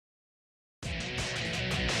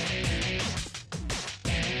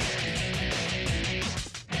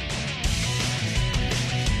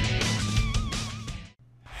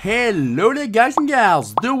Hello there guys and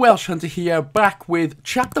gals, the Welsh Hunter here, back with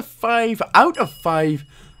chapter 5 out of 5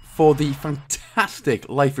 for the fantastic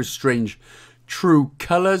Life is Strange True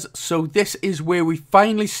Colours. So this is where we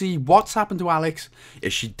finally see what's happened to Alex.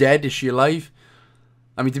 Is she dead? Is she alive?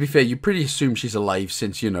 I mean, to be fair, you pretty assume she's alive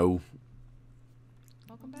since, you know,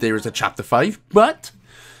 there is a chapter 5, but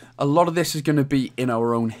a lot of this is going to be in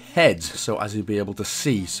our own heads, so as you'll be able to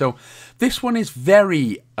see. So this one is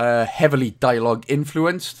very heavily dialogue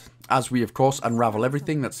influenced, as we of course unravel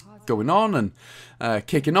everything that's going on and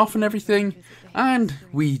kicking off and everything. And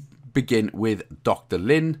we begin with Dr.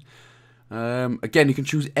 Lynn. Again, you can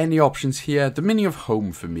choose any options here. The meaning of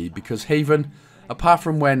home for me, because Haven, apart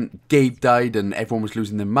from when Gabe died and everyone was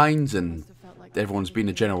losing their minds and everyone's been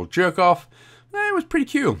a general jerk off, it was pretty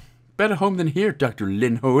cool. Better home than here, Dr.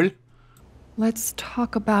 Lynhole. Let's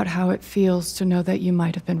talk about how it feels to know that you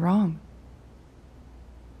might have been wrong.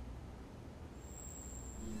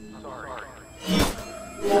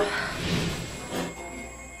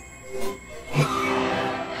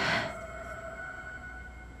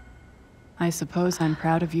 I suppose I'm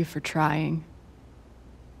proud of you for trying.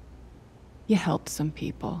 You helped some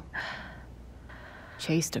people.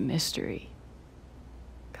 Chased a mystery.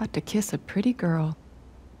 Got to kiss a pretty girl.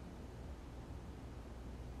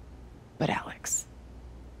 But Alex,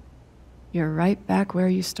 you're right back where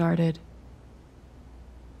you started.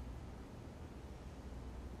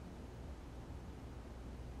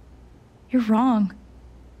 You're wrong.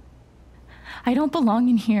 I don't belong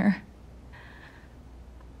in here.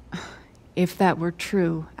 If that were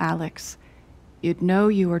true, Alex, you'd know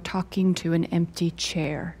you were talking to an empty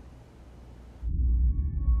chair.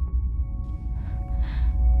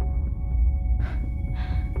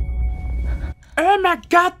 Oh my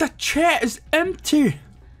god, the chair is empty!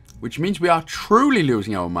 Which means we are truly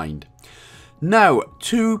losing our mind. Now,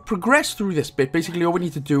 to progress through this bit, basically all we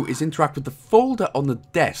need to do is interact with the folder on the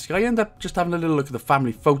desk. I end up just having a little look at the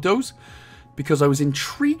family photos because I was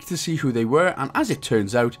intrigued to see who they were, and as it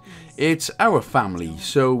turns out, it's our family.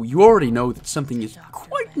 So you already know that something is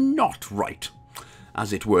quite not right,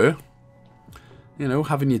 as it were. You know,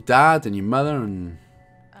 having your dad and your mother and...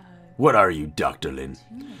 What are you, Dr. Lynn?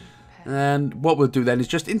 And what we'll do then is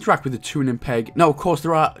just interact with the tuning peg. Now, of course,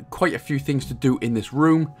 there are quite a few things to do in this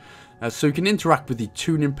room. So you can interact with the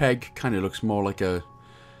tuning peg. Kind of looks more like a...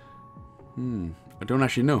 I don't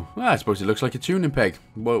actually know. Well, I suppose it looks like a tuning peg.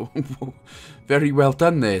 Well, very well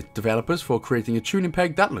done there, developers, for creating a tuning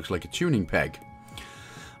peg. That looks like a tuning peg.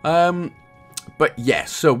 But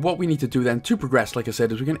yes, so what we need to do then to progress, like I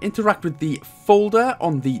said, is we're going to interact with the folder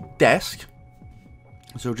on the desk.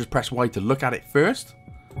 So just press Y to look at it first.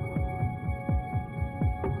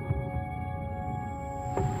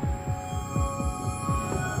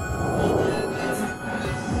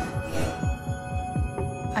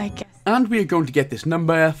 And we are going to get this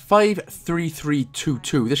number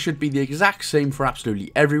 53322. This should be the exact same for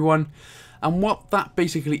absolutely everyone. And what that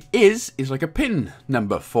basically is like a pin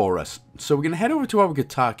number for us. So we're going to head over to our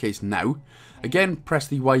guitar case now. Again, press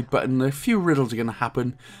the Y button. A few riddles are going to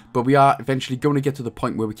happen, but we are eventually going to get to the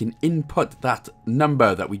point where we can input that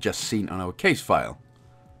number that we just seen on our case file.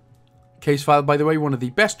 Case file, by the way, one of the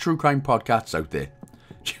best true crime podcasts out there.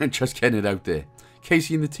 Just getting it out there.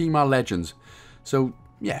 Casey and the team are legends. So,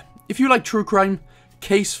 yeah. If you like true crime,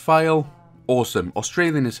 Case File, awesome.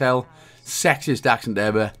 Australian as hell, sexiest accent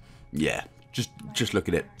ever. Yeah, just look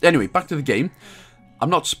at it. Anyway, back to the game. I'm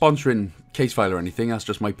not sponsoring Case File or anything, that's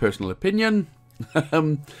just my personal opinion.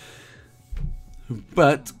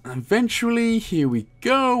 But eventually, here we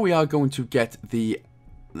go. We are going to get the...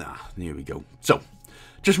 here we go. So,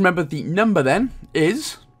 just remember the number then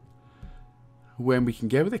is... when we can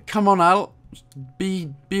get with it. Come on, Al. Be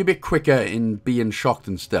a bit quicker in being shocked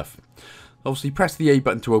and stuff. Obviously, press the A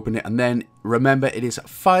button to open it, and then remember it is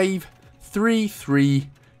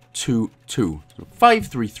 53322. So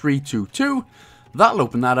 53322. That'll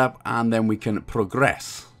open that up, and then we can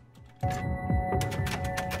progress.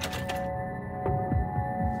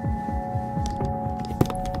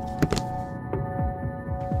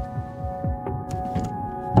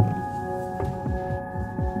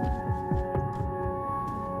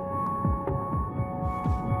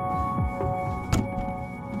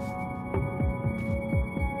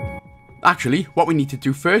 Actually, what we need to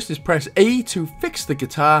do first is press A to fix the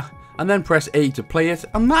guitar, and then press A to play it,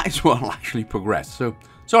 and that is what will actually progress. So,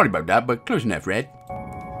 sorry about that, but close enough, Red.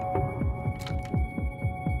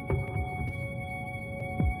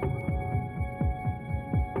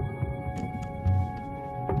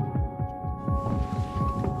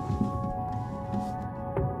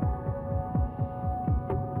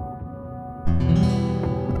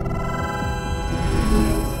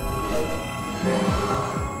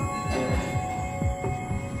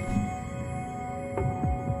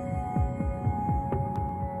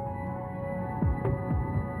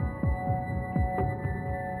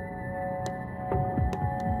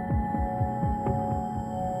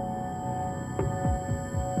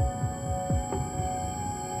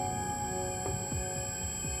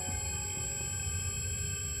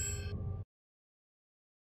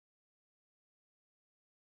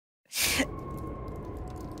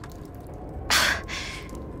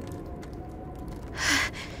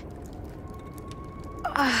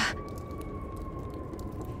 Oh!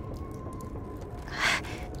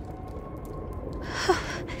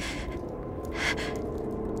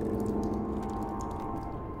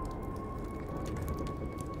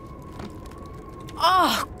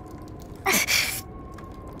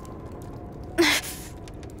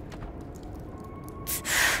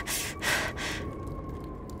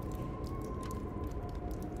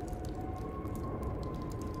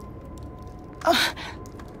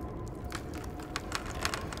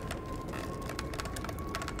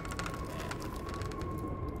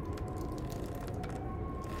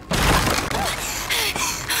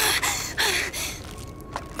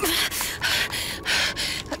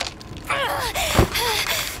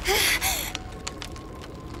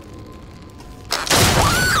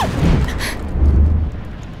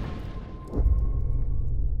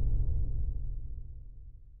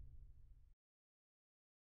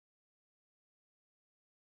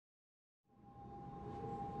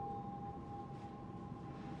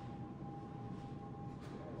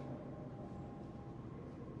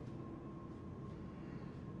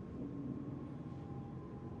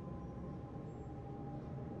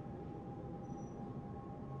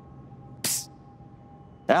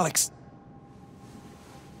 Alex!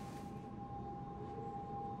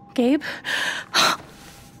 Gabe?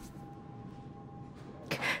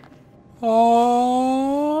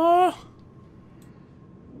 Oh.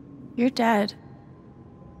 You're dead.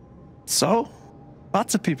 So?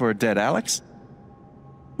 Lots of people are dead, Alex.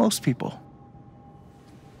 Most people.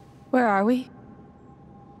 Where are we?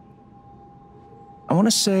 I want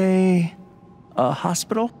to say a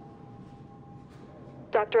hospital?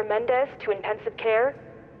 Dr. Mendez to intensive care?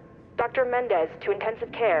 Dr. Mendez to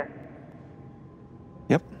intensive care.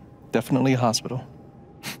 Yep, definitely a hospital.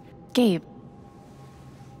 Gabe.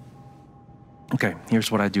 Okay,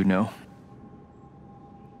 here's what I do know.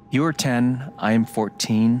 You are 10, I am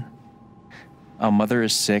 14. Our mother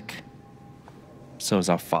is sick. So is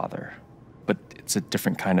our father. But it's a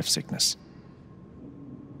different kind of sickness.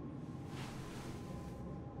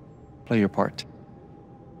 Play your part.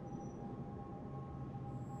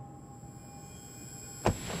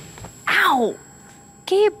 Ow!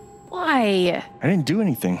 Gabe, why? I didn't do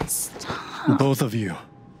anything. Stop. Both of you,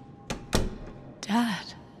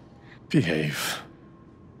 Dad. behave.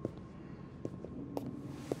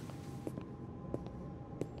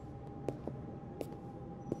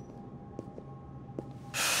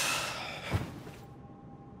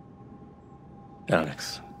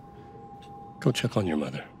 Alex, go check on your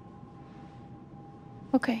mother.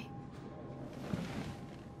 Okay.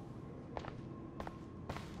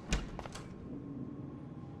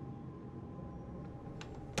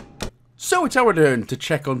 So it's our turn to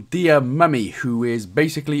check on dear Mummy, who is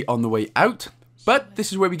basically on the way out. But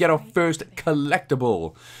this is where we get our first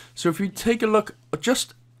collectible. So if you take a look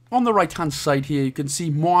just on the right hand side here, you can see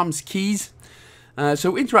Mom's keys.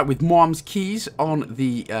 So interact with Mom's keys on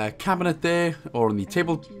the cabinet there, or on the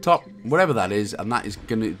tabletop, whatever that is, and that is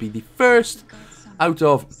going to be the first out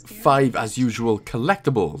of 5, as usual,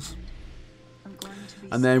 collectibles.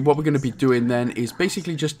 And then what we're going to be doing then is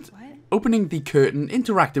basically just opening the curtain,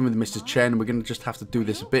 interacting with Mr. Chen. We're going to just have to do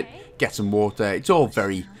this a bit, get some water. It's all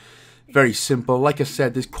very, very simple. Like I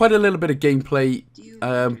said, there's quite a little bit of gameplay,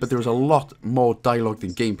 but there is a lot more dialogue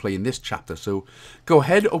than gameplay in this chapter. So go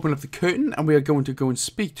ahead, open up the curtain, and we are going to go and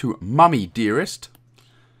speak to Mummy, dearest.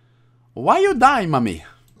 Why you die, Mummy?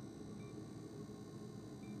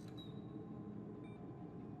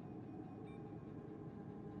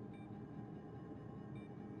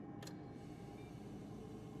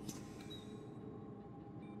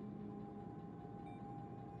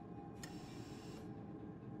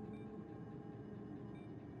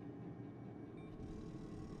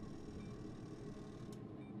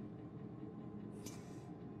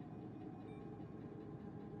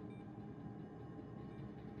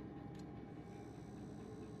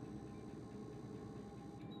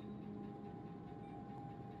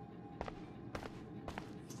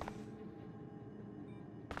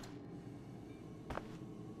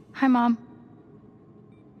 Hi, Mom.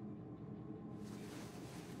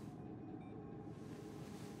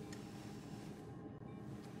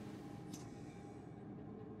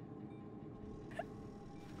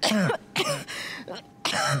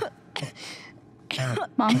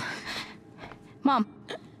 Mom. Mom.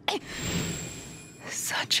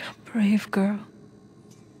 Such a brave girl.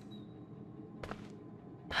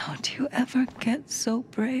 How do you ever get so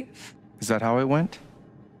brave? Is that how it went?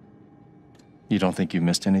 You don't think you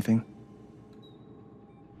missed anything?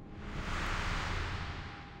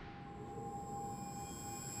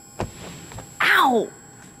 Ow!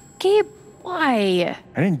 Gabe, why?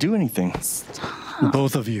 I didn't do anything. Stop.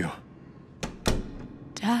 Both of you.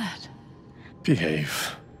 Dad.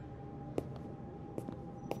 Behave.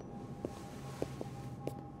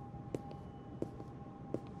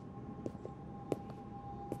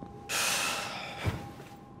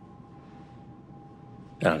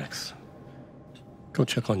 Alex, go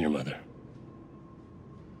check on your mother.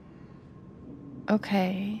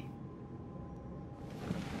 Okay.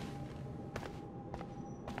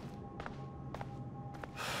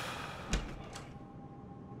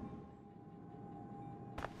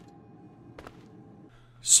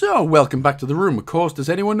 So, welcome back to the room. Of course, does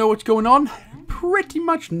anyone know what's going on? Pretty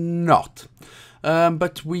much not.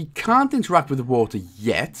 But we can't interact with the water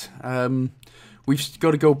yet. We've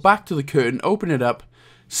got to go back to the curtain, open it up,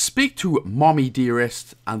 speak to Mommy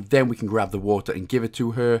Dearest, and then we can grab the water and give it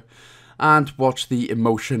to her and watch the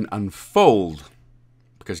emotion unfold.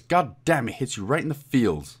 Because god damn, it hits you right in the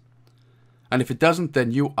feels. And if it doesn't,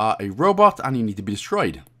 then you are a robot and you need to be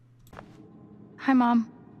destroyed. Hi, Mom.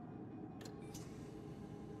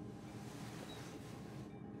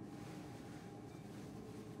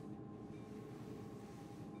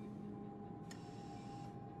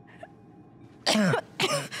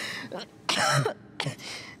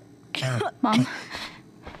 Mom.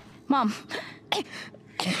 Mom.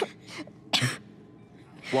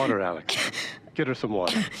 Water, Alex. Get her some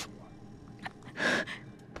water.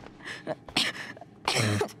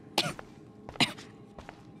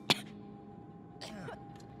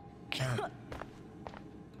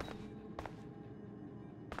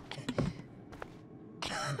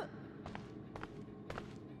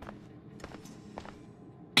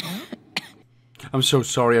 I'm so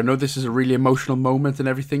sorry. I know this is a really emotional moment and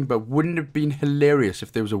everything, but wouldn't it have been hilarious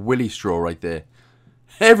if there was a willy straw right there?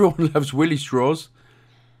 Everyone loves willy straws.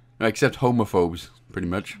 Except homophobes, pretty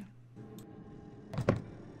much.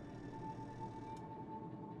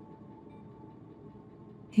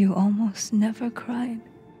 You almost never cried,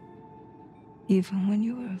 even when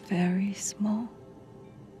you were very small.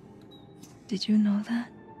 Did you know that?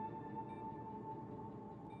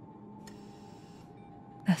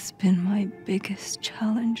 That's been my biggest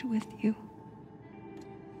challenge with you.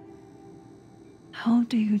 How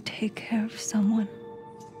do you take care of someone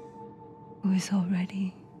who is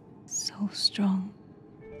already so strong?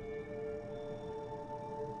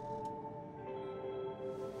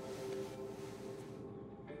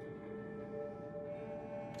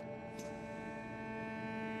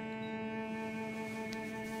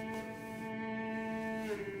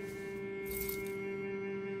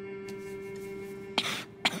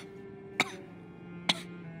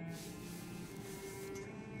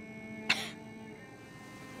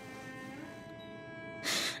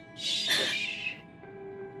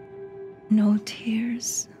 No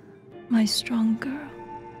tears, my strong girl.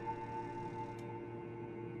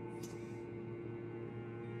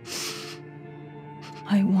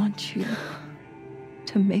 I want you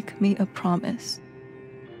to make me a promise.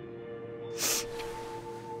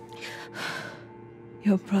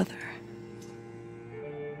 Your brother,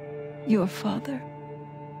 your father,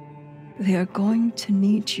 they are going to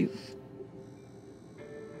need you.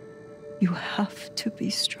 You have to be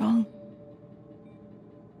strong.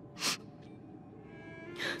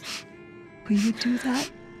 Will you do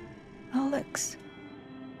that, Alex?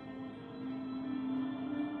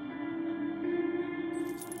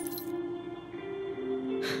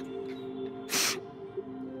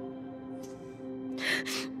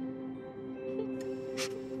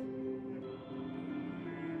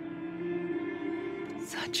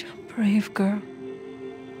 Such a brave girl.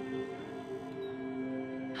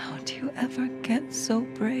 How do you ever get so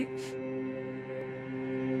brave?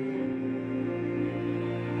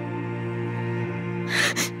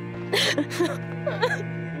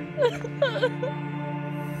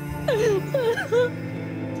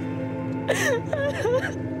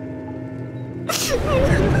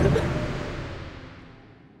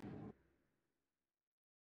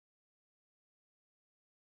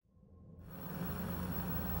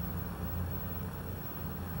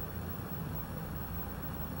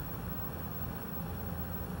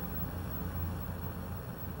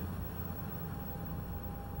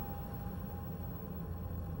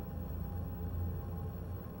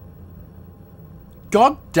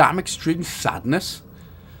 Goddamn extreme sadness.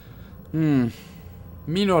 Me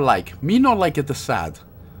not like. Me not like it the sad.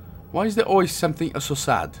 Why is there always something so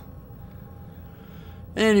sad?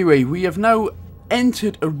 Anyway, we have now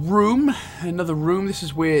entered a room. Another room. This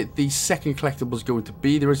is where the second collectible is going to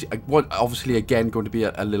be. There is obviously again going to be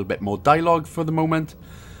a little bit more dialogue for the moment.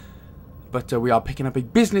 But we are picking up a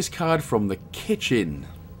business card from the kitchen.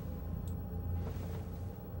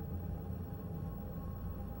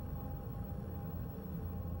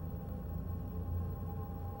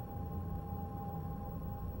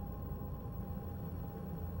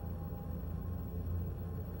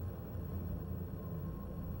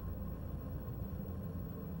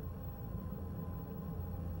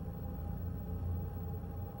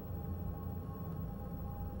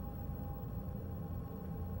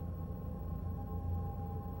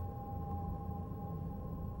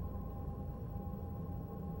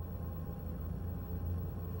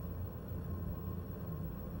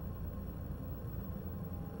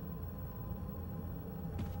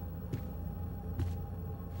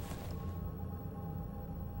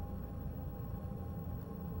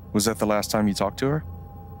 Was that the last time you talked to her?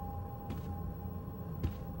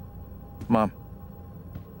 Mom.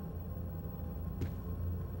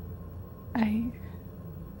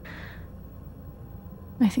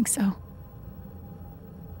 I think so.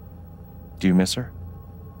 Do you miss her?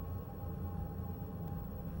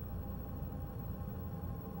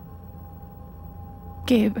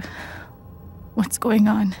 Gabe, what's going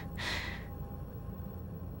on?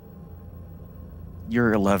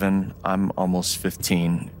 You're 11, I'm almost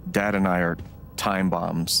 15. Dad and I are time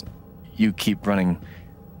bombs. You keep running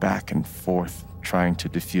back and forth, trying to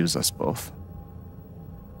defuse us both.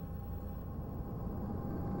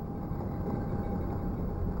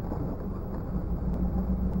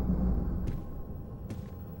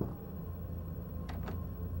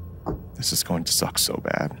 This is going to suck so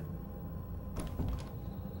bad.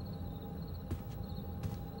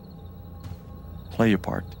 Play your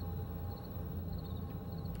part.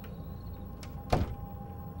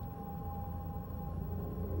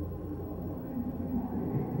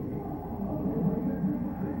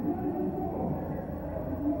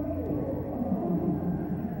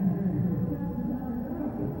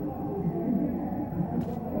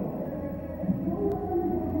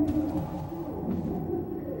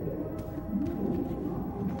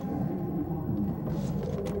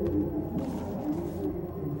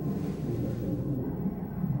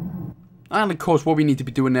 And of course, what we need to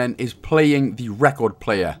be doing then is playing the record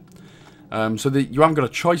player. So that you haven't got a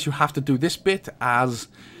choice, you have to do this bit as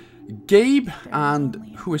Gabe,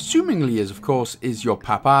 and who assumingly is, of course, is your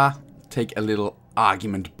papa, take a little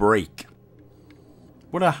argument break.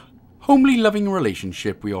 What a homely, loving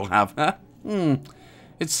relationship we all have, huh?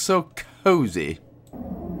 It's so cozy.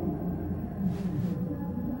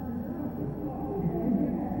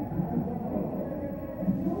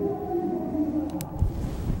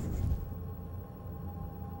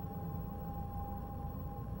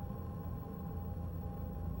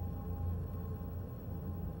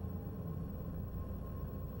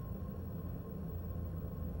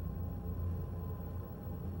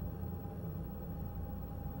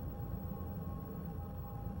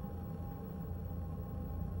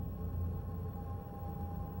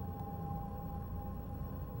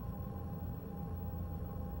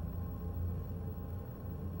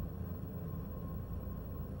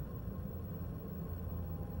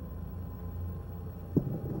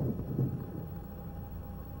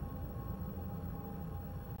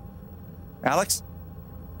 Alex?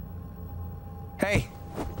 Hey.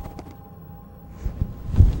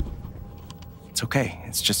 It's okay,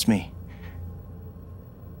 it's just me.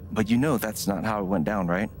 But you know that's not how it went down,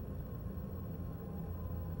 right?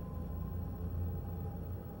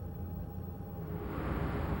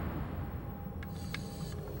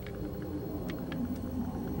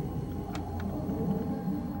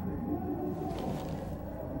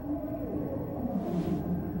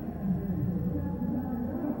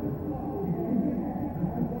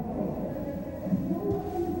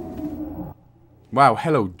 Wow,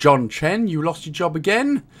 hello, John Chen. You lost your job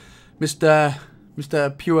again, Mr.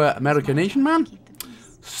 Pure American Asian Man.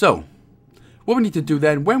 So, what we need to do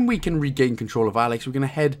then, when we can regain control of Alex, we're going to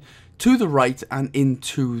head to the right and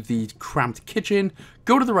into the cramped kitchen.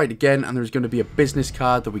 Go to the right again, and there's going to be a business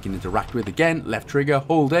card that we can interact with again. Left trigger,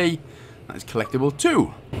 hold A. That is collectible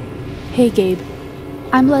 2. Hey, Gabe.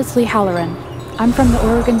 I'm Leslie Halloran. I'm from the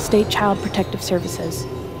Oregon State Child Protective Services.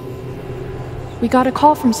 We got a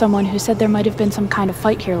call from someone who said there might have been some kind of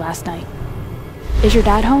fight here last night. Is your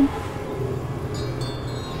dad home?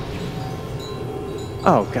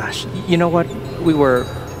 Oh, gosh. You know what? We were...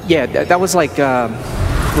 Yeah, that was like,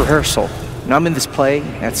 rehearsal. And I'm in this play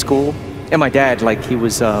at school. And my dad, like, he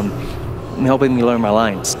was, helping me learn my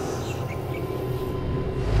lines.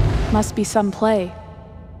 Must be some play.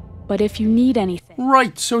 But if you need anything...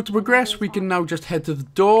 Right, so to progress, we can now just head to the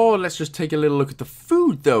door. Let's just take a little look at the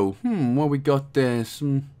food, though. What we got there?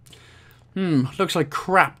 Some... looks like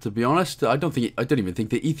crap, to be honest. I don't even think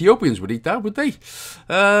the Ethiopians would eat that, would they?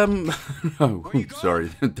 Oh,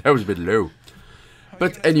 sorry, that was a bit low.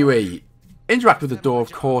 But anyway, interact with the door,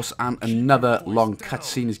 of course, and another long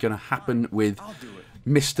cutscene is going to happen with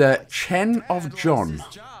Mr. Chen of John.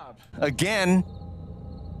 Again?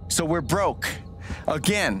 So we're broke.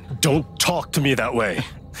 Again. Don't talk to me that way.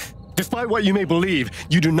 Despite what you may believe,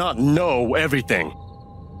 you do not know everything.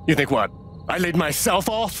 You think what? I laid myself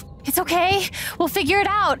off? It's okay. We'll figure it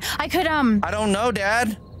out. I don't know,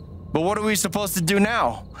 Dad. But what are we supposed to do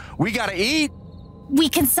now? We gotta eat. We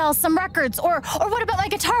can sell some records. Or what about my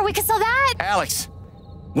guitar? We can sell that. Alex,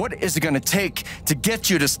 what is it gonna take to get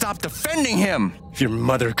you to stop defending him? If your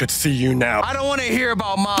mother could see you now. I don't want to hear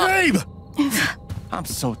about Mom. Gabe! I'm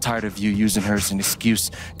so tired of you using her as an excuse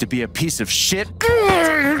to be a piece of shit.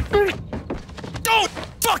 Don't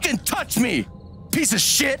fucking touch me, piece of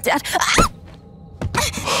shit! Dad.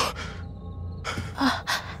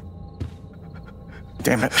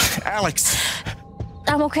 Damn it, Alex.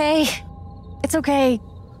 I'm okay. It's okay.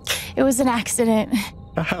 It was an accident.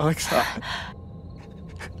 Alex,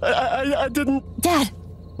 I didn't... Dad,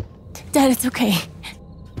 it's okay.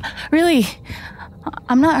 Really,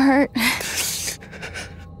 I'm not hurt.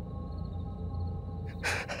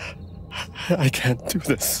 I can't do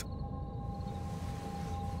this.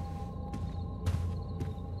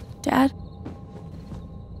 Dad?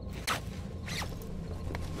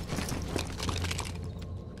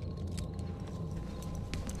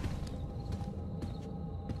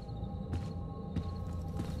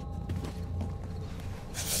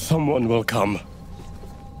 Someone will come.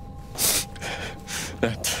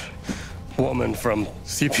 That woman from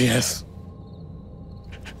CPS.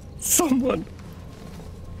 Someone.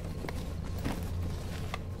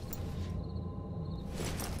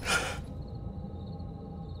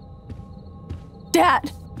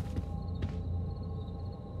 Dad!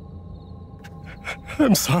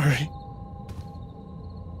 I'm sorry.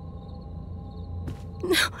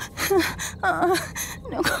 No.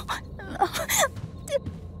 No.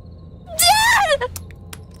 Dad!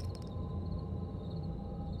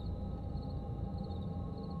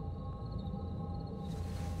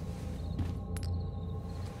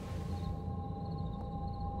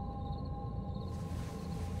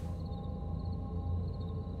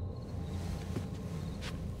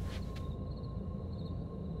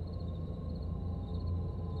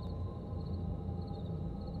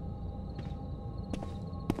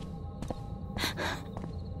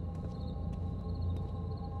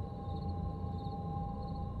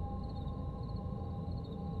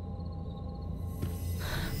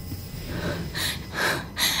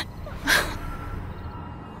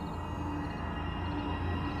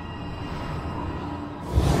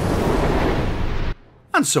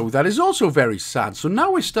 And so that is also very sad. So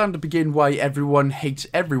now we're starting to begin why everyone hates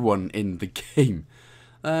everyone in the game.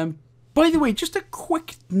 By the way, just a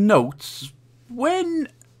quick note. When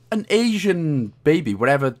an Asian baby,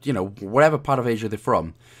 whatever part of Asia they're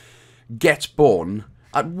from, gets born,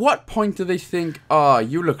 at what point do they think,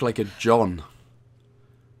 you look like a John?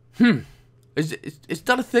 Is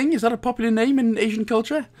that a thing? Is that a popular name in Asian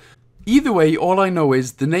culture? Either way, all I know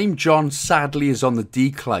is the name John sadly is on the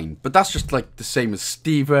decline. But that's just like the same as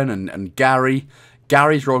Stephen and Gary.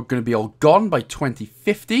 Garys are all going to be all gone by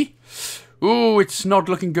 2050. Ooh, it's not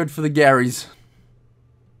looking good for the Garys.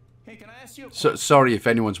 Hey, can I ask you? Sorry if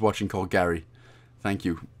anyone's watching called Gary. Thank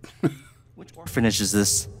you. Which orphanage is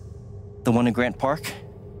this? The one in Grant Park?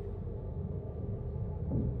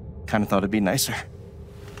 Kinda thought it'd be nicer.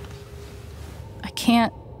 I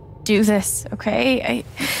can't do this, okay?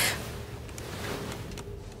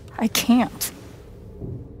 I can't.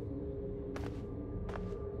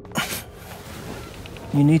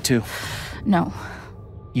 You need to. No.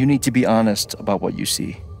 You need to be honest about what you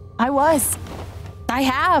see. I was. I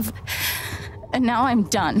have. And now I'm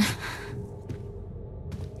done.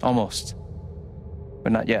 Almost.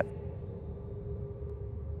 But not yet.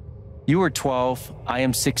 You were 12, I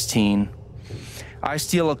am 16. I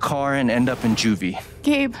steal a car and end up in juvie.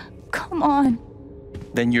 Gabe, come on.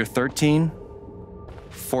 Then you're 13,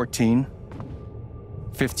 14,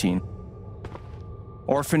 15.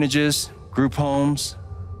 Orphanages, group homes,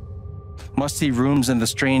 musty rooms in the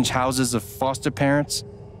strange houses of foster parents.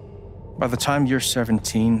 By the time you're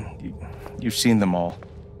 17, you've seen them all.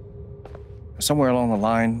 Somewhere along the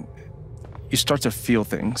line, you start to feel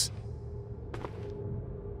things.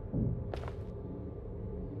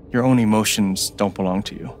 Your own emotions don't belong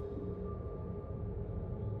to you.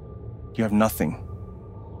 You have nothing.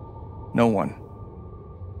 No one.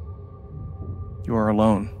 You are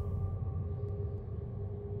alone.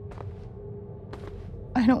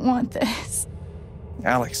 I don't want this.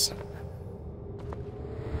 Alex.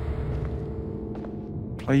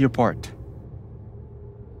 Play your part.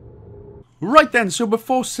 Right then, so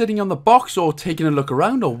before sitting on the box or taking a look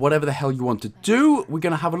around or whatever the hell you want to do, we're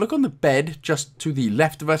going to have a look on the bed just to the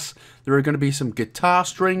left of us. There are going to be some guitar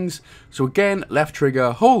strings. So again, left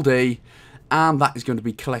trigger, hold A, and that is going to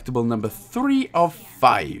be collectible number 3 of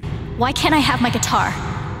 5. Why can't I have my guitar?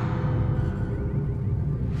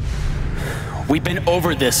 We've been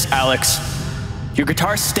over this, Alex. Your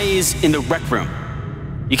guitar stays in the rec room.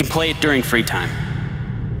 You can play it during free time.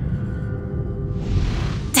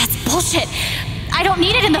 That's bullshit. I don't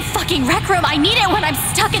need it in the fucking rec room. I need it when I'm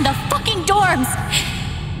stuck in the fucking dorms.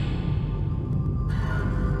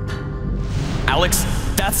 Alex,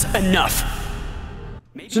 that's enough.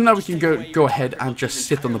 So now we can go ahead and just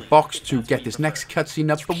sit on the box to get this next cutscene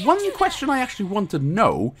up. The one question I actually want to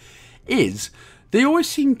know is, they always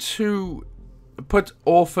seem to put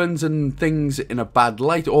orphans and things in a bad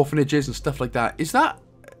light, orphanages and stuff like that. Is that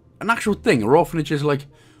an actual thing? Are orphanages like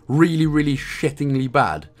really, really shittingly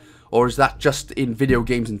bad? Or is that just in video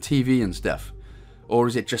games and TV and stuff? Or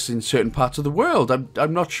is it just in certain parts of the world?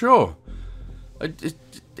 I'm not sure.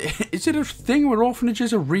 Is it a thing where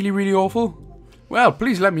orphanages are really, really awful? Well,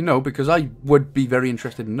 please let me know, because I would be very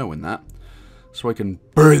interested in knowing that. So I can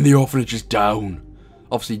burn the orphanages down.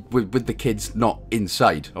 Obviously, with the kids not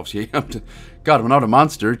inside. Obviously, God, I'm not a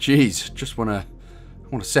monster. Jeez, just want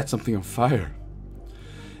to set something on fire.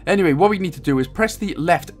 Anyway, what we need to do is press the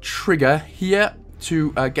left trigger here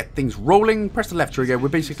to get things rolling. Press the left trigger. We're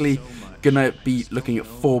basically gonna be looking at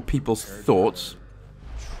 4 people's thoughts.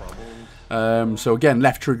 So again,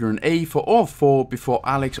 left trigger and A for all 4 before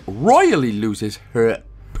Alex royally loses her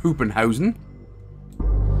Poopenhausen.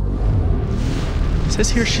 It says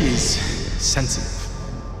here she's sensitive.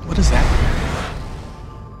 What does that mean?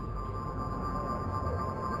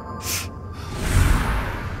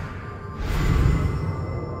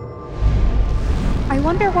 I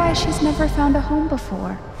wonder why she's never found a home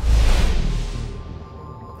before.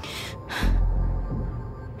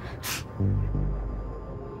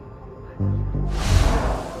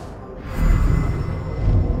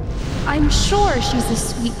 I'm sure she's a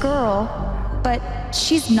sweet girl, but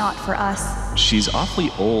she's not for us. She's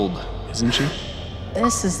awfully old, isn't she?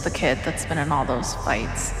 This is the kid that's been in all those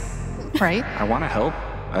fights, right? I want to help.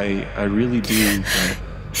 I really do, but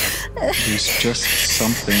there's just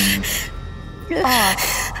something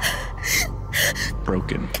Off.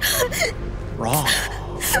 broken. Wrong.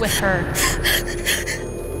 With her.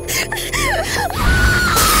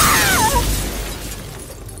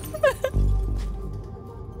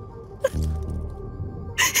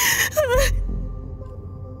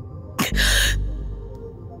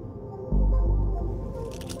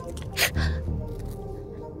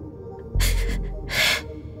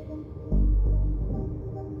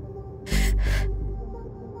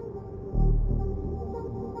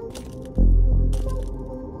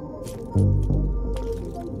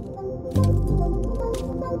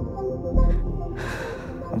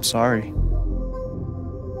 I'm sorry.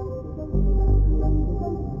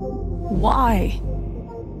 Why?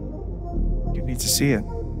 You need to see it.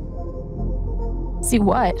 See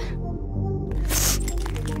what?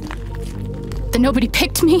 That nobody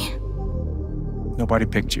picked me? Nobody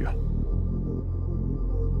picked you.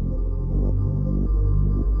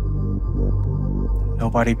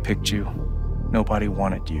 Nobody picked you. Nobody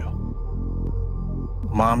wanted you.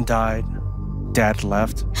 Mom died. Dad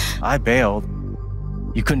left. I bailed.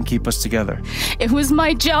 You couldn't keep us together. It was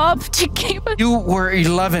my job to keep us. You were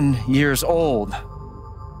 11 years old.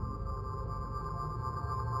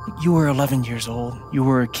 You were 11 years old. You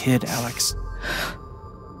were a kid, Alex.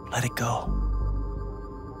 Let it go.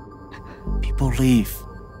 People leave.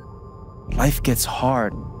 Life gets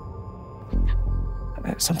hard.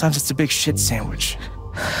 Sometimes it's a big shit sandwich.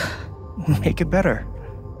 Make it better.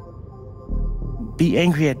 Be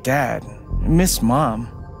angry at Dad. Miss Mom.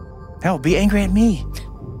 Hell, be angry at me.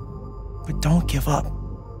 But don't give up.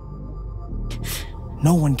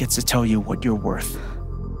 No one gets to tell you what you're worth.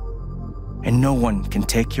 And no one can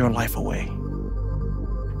take your life away.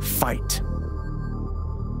 Fight.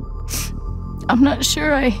 I'm not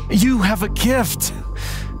sure You have a gift.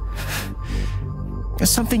 It's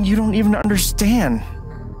something you don't even understand.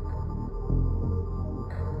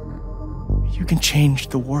 You can change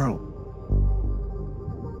the world.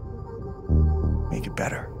 Make it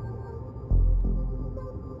better.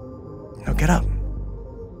 Now get up.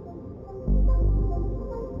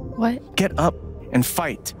 What? Get up and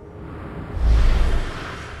fight.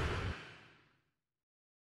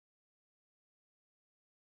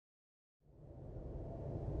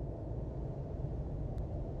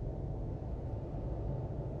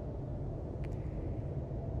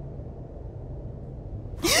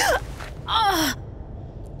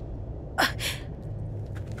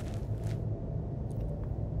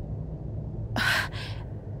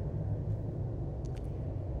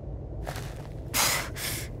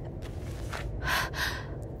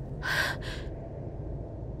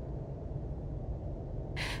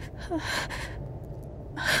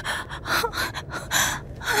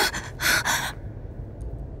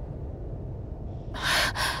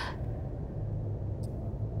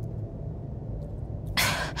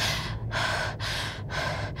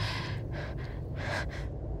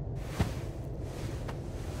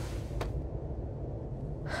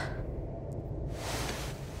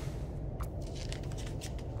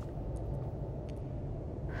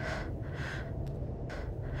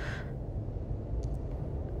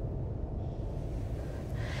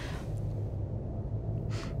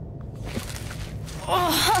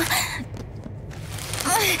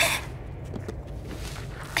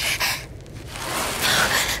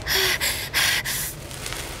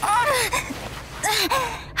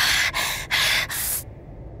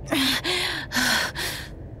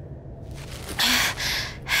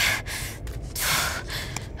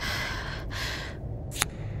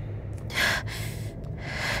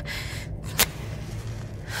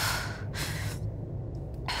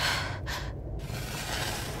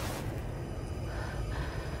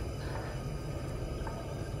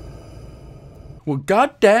 Well,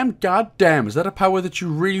 goddamn, is that a power that you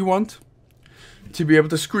really want? To be able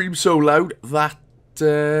to scream so loud that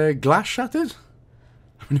glass shattered?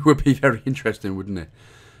 I mean, it would be very interesting, wouldn't it?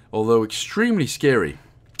 Although extremely scary.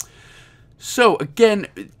 So, again,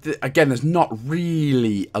 there's not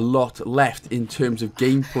really a lot left in terms of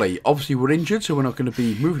gameplay. Obviously, we're injured, so we're not going to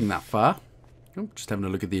be moving that far. Oh, just having a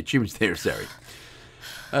look at the achievements there, sorry.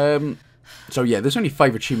 So yeah, there's only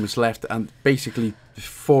 5 achievements left, and basically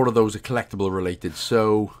 4 of those are collectible related.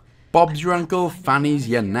 So, Bob's your uncle, Fanny's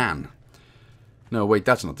your nan. No, wait,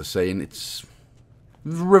 that's not the saying. It's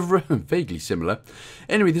vaguely similar.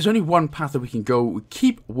 Anyway, there's only one path that we can go. We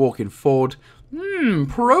keep walking forward.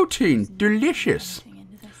 Protein, delicious.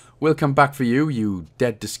 We'll come back for you, you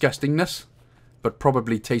dead disgustingness. But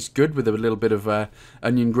probably tastes good with a little bit of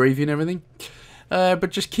onion gravy and everything. But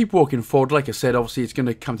just keep walking forward. Like I said, obviously it's going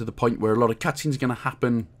to come to the point where a lot of cutscenes are going to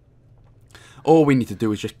happen. All we need to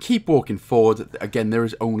do is just keep walking forward. Again, there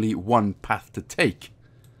is only one path to take.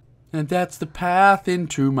 And that's the path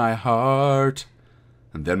into my heart.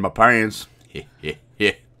 And then my parents. Heh heh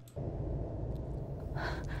heh.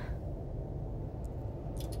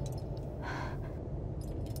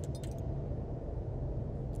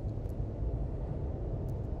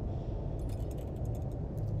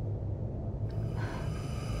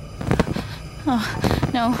 Oh,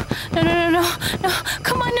 no,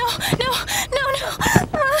 come on, no.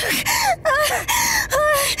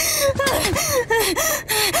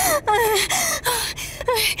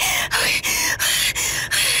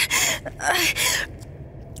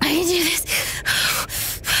 I can do this.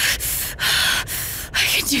 I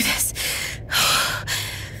can do this.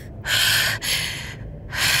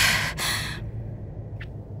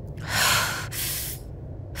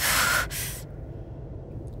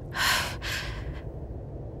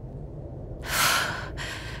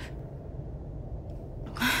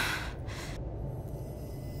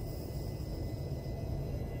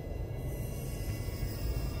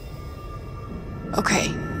 Okay,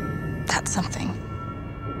 that's something.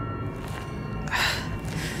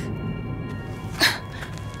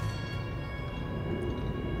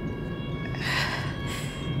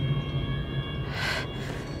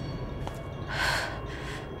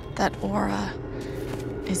 That aura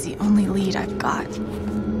is the only lead I've got.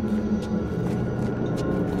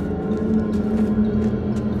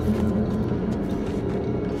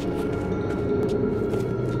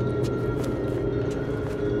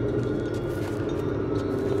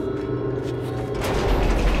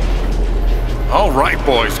 All right,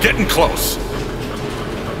 boys, getting close.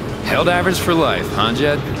 Held average for life, huh,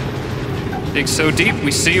 Jed? Dig so deep,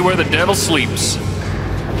 we see where the devil sleeps.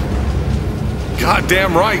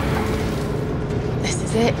 Goddamn right. This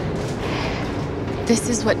is it. This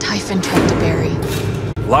is what Typhon tried to bury.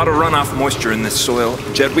 A lot of runoff moisture in this soil.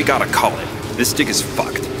 Jed, we gotta call it. This dig is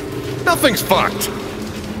fucked. Nothing's fucked.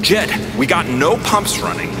 Jed, we got no pumps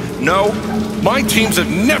running. No. My teams have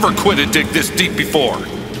never quit a dig this deep before.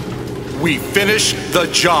 We finish the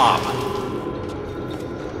job.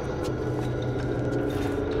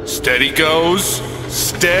 Steady goes.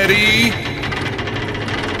 Steady.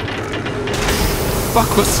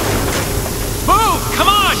 Fuck was... Move! Come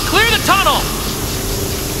on! Clear the tunnel!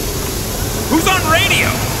 Who's on radio?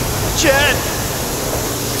 Jed!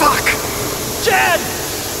 Fuck! Jed!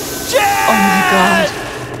 Jed! Oh my god.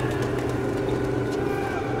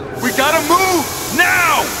 We gotta move!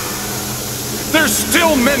 Now! There's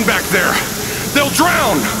still men back there! They'll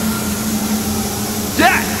drown!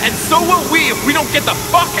 Yeah, and so will we if we don't get the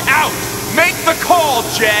fuck out! Make the call,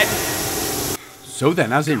 Jed! So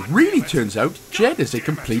then, as it really turns out, Jed is a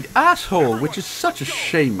complete asshole, which is such a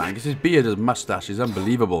shame, man, because his beard and mustache is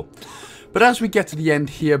unbelievable. But as we get to the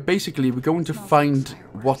end here, basically, we're going to find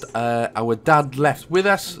what our dad left with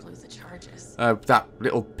us. That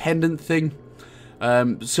little pendant thing.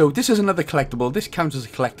 So this is another collectible. This counts as a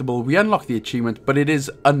collectible. We unlock the achievement, but it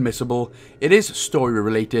is unmissable. It is story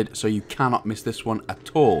related, so you cannot miss this one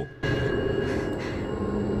at all.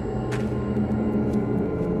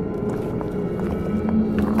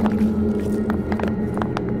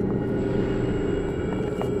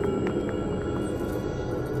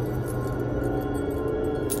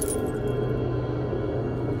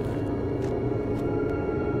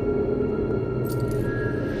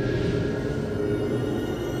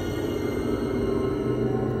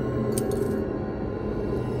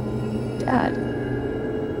 Dad.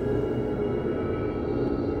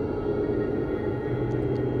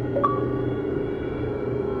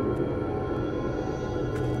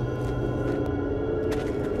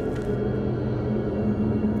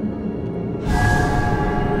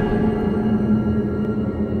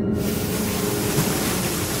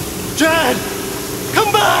 Jed!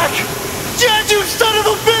 Come back! Jed, you son of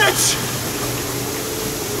a bitch!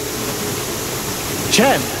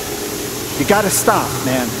 Chen, you gotta stop,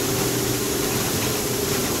 man.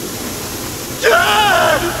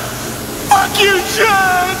 Jed! Fuck you,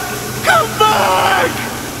 Jed! Come back!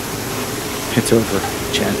 It's over,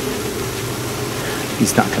 Chen.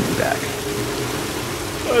 He's not coming back.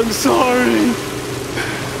 I'm sorry.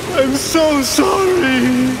 I'm so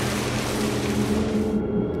sorry.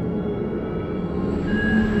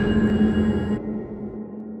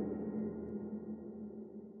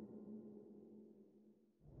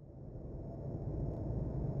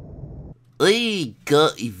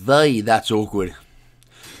 That's awkward.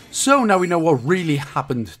 So now we know what really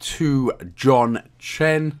happened to John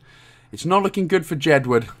Chen. It's not looking good for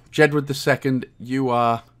Jedward. Jedward II, you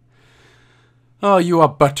are... Oh, you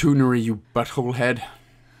are buttoonery, you butthole head.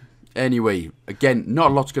 Anyway, again,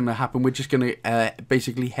 not a lot's going to happen. We're just going to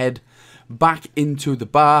basically head back into the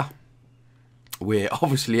bar, where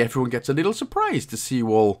obviously everyone gets a little surprised to see you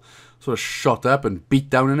all sort of shot up and beat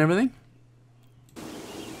down and everything.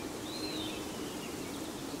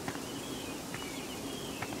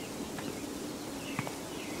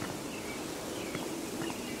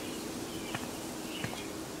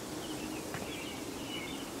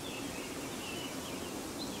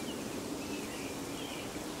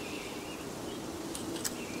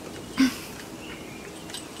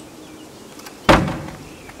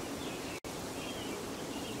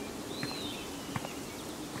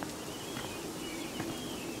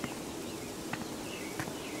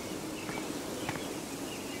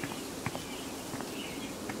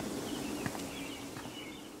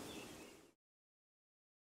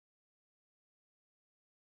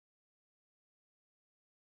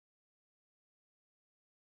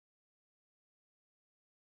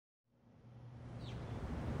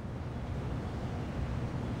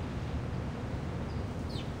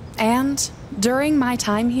 And during my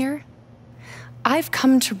time here, I've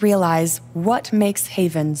come to realize what makes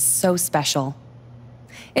Haven so special.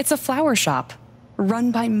 It's a flower shop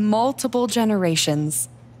run by multiple generations,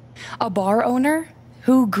 a bar owner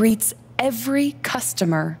who greets every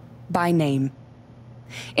customer by name.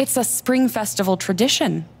 It's a spring festival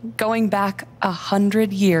tradition going back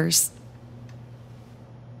 100 years.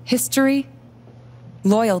 History,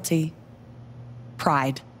 loyalty,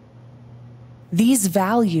 pride. These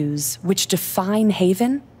values which define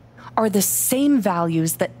Haven are the same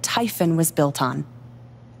values that Typhon was built on.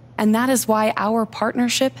 And that is why our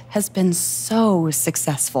partnership has been so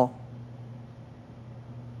successful.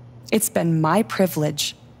 It's been my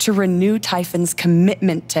privilege to renew Typhon's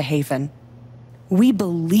commitment to Haven. We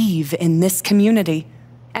believe in this community,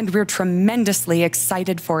 and we're tremendously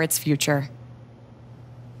excited for its future.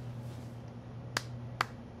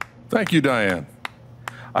 Thank you, Diane.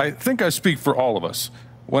 I think I speak for all of us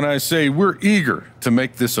when I say we're eager to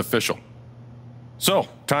make this official. So,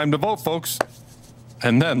 time to vote, folks.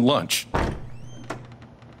 And then lunch.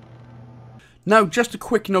 Now, just a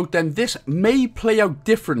quick note then, this may play out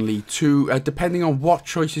differently to depending on what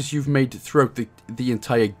choices you've made throughout the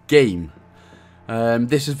entire game.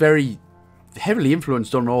 This is very heavily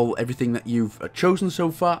influenced on everything that you've chosen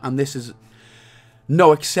so far, and this is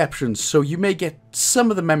no exceptions. So you may get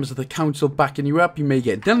some of the members of the council backing you up, you may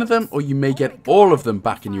get none of them, or you may get all of them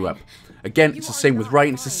backing you up. Again, it's the same with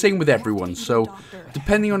Ryan, it's the same with everyone. So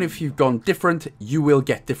depending on if you've gone different, you will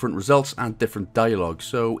get different results and different dialogue.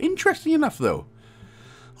 So interesting enough though.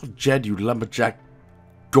 Oh, Jed, you lumberjack,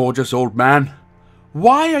 gorgeous old man.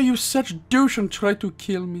 Why are you such a douche and try to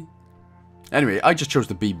kill me? Anyway, I just chose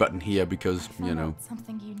the B button here because, you know,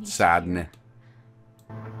 sad, innit?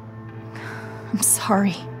 I'm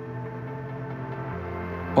sorry.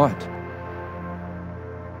 What?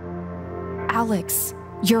 Alex,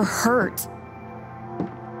 you're hurt.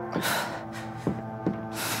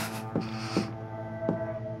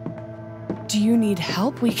 Do you need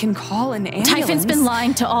help? We can call an ambulance. Typhon's been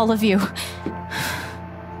lying to all of you.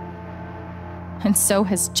 And so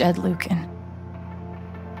has Jed Lucan.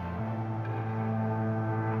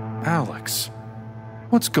 Alex,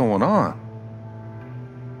 what's going on?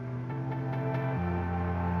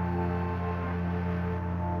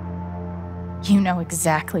 You know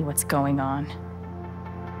exactly what's going on.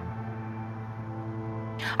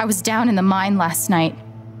 I was down in the mine last night.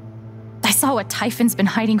 I saw what Typhon's been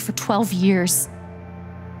hiding for 12 years.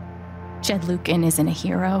 Jed Lucan isn't a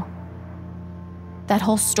hero. That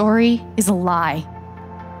whole story is a lie.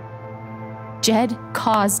 Jed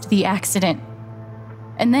caused the accident,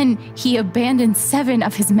 and then he abandoned 7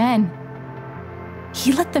 of his men.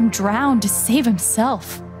 He let them drown to save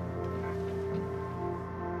himself.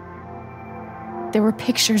 There were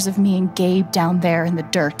pictures of me and Gabe down there in the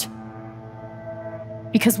dirt,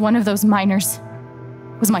 because one of those miners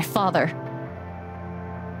was my father.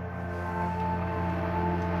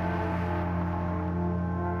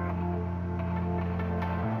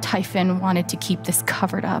 Typhon wanted to keep this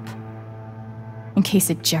covered up in case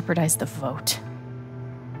it jeopardized the vote.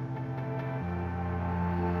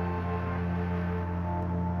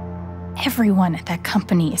 Everyone at that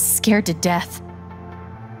company is scared to death.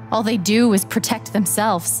 All they do is protect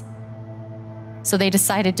themselves. So they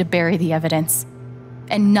decided to bury the evidence.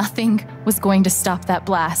 And nothing was going to stop that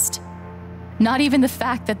blast. Not even the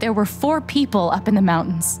fact that there were 4 people up in the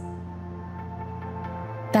mountains.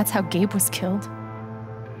 That's how Gabe was killed.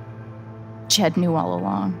 Jed knew all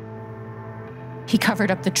along. He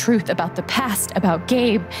covered up the truth about the past, about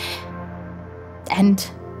Gabe. And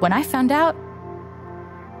when I found out,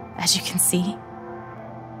 as you can see,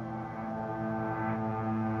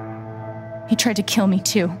 he tried to kill me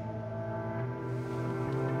too.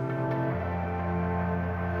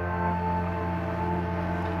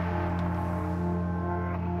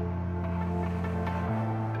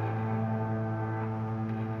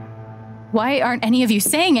 Why aren't any of you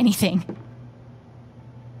saying anything?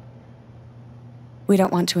 We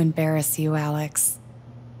don't want to embarrass you, Alex.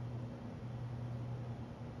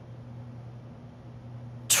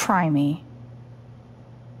 Try me.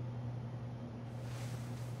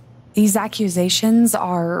 These accusations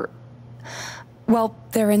are, well,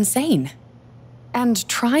 they're insane. And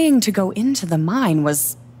trying to go into the mine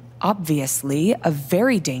was obviously a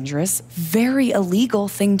very dangerous, very illegal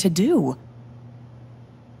thing to do.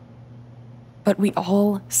 But we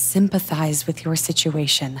all sympathize with your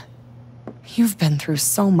situation. You've been through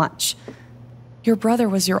so much. Your brother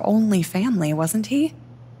was your only family, wasn't he?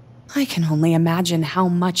 I can only imagine how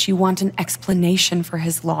much you want an explanation for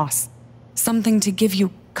his loss. Something to give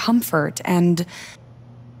you comfort and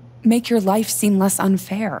make your life seem less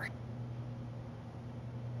unfair.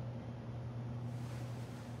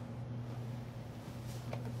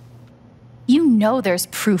 You know there's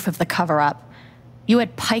proof of the cover-up. You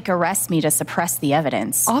had Pike arrest me to suppress the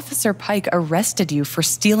evidence. Officer Pike arrested you for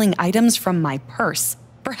stealing items from my purse.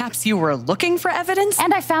 Perhaps you were looking for evidence?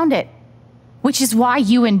 And I found it. Which is why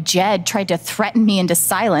you and Jed tried to threaten me into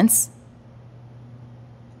silence.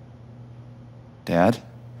 Dad?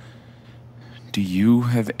 Do you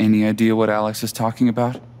have any idea what Alex is talking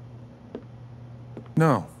about?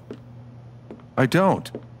 No. I don't.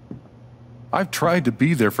 I've tried to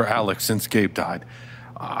be there for Alex since Gabe died.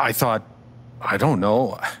 I thought, I don't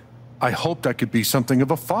know, I hoped I could be something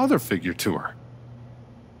of a father figure to her.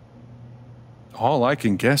 All I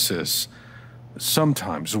can guess is,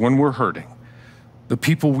 sometimes when we're hurting, the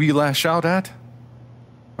people we lash out at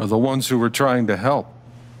are the ones who we're trying to help.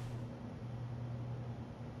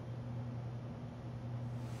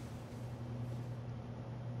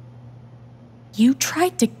 You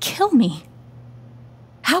tried to kill me.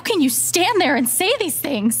 How can you stand there and say these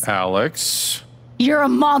things? Alex. You're a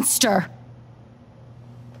monster.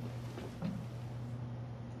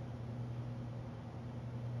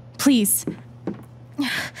 Please.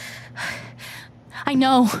 I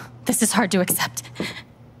know this is hard to accept.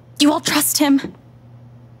 You all trust him.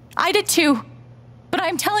 I did too, but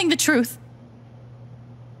I'm telling the truth.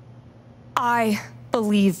 I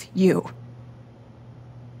believe you.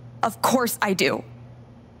 Of course I do.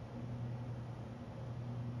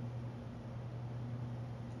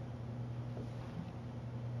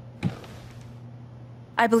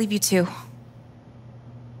 I believe you too.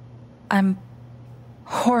 I'm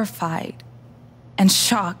horrified and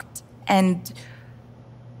shocked and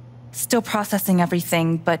still processing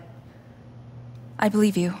everything, but I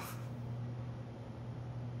believe you.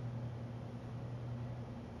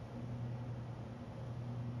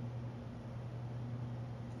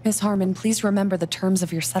 Miss Harmon, please remember the terms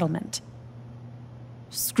of your settlement.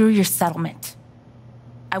 Screw your settlement.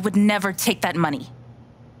 I would never take that money.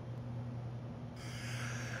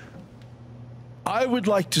 I would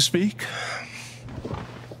like to speak.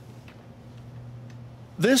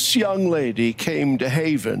 This young lady came to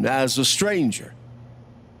Haven as a stranger,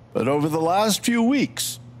 but over the last few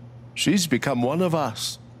weeks, she's become one of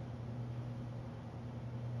us.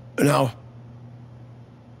 Now,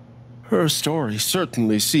 her story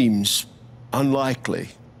certainly seems unlikely,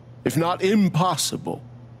 if not impossible.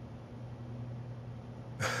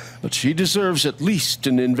 but she deserves at least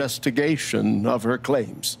an investigation of her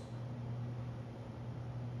claims.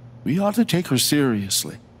 We ought to take her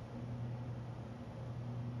seriously.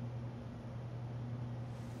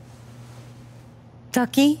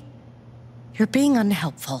 Ducky, you're being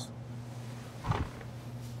unhelpful.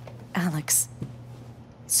 Alex,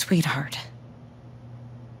 sweetheart.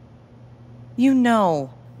 You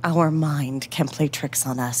know our mind can play tricks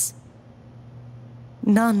on us.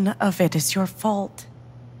 None of it is your fault.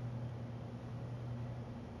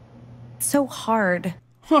 It's so hard.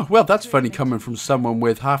 Huh, well, that's funny coming from someone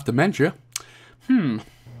with half dementia.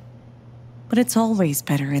 But it's always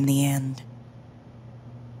better in the end.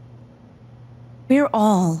 We're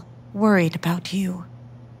all worried about you.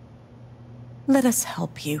 Let us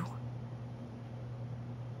help you.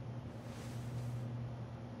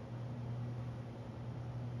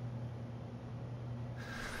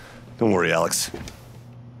 Don't worry, Alex.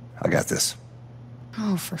 I got this.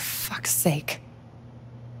 Oh, for fuck's sake.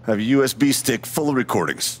 I have a USB stick full of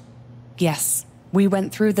recordings. Yes, we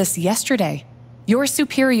went through this yesterday. Your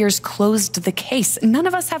superiors closed the case. None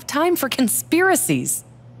of us have time for conspiracies.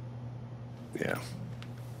 Yeah.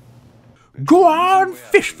 Go on,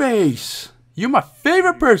 fish face! You're my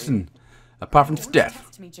favorite person, apart from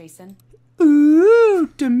Steph. To me, Jason. Ooh,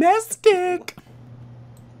 domestic.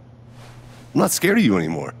 I'm not scared of you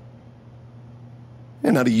anymore.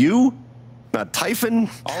 And not of you, not Typhon.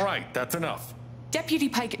 All right, that's enough. Deputy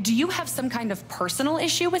Pike, do you have some kind of personal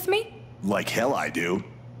issue with me? Like hell I do.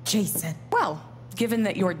 Jason. Well, given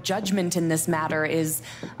that your judgment in this matter is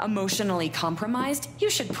emotionally compromised, you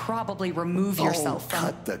should probably remove yourself from—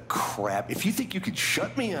 cut the crap. If you think you could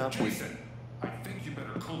shut me up— Jason, I think you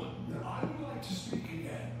better cool it. I would like to speak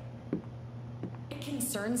again. It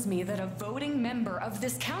concerns me that a voting member of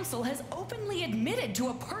this council has openly admitted to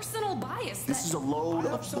a personal bias. This is a load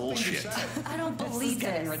of bullshit. I don't believe this.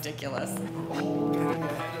 Getting ridiculous.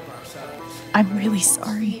 I'm really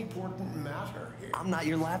sorry. I'm not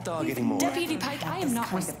your lapdog anymore. Deputy Pike, I am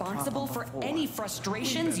not responsible for any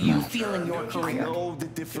frustrations you feel in your career. I know the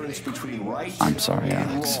difference between right I'm sorry,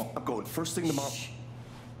 and Alex. wrong. I'm going first thing tomorrow.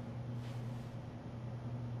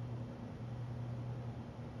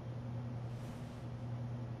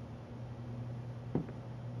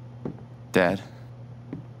 Dad,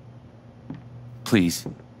 please,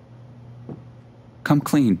 come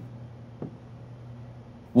clean.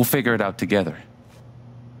 We'll figure it out together.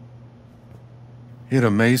 It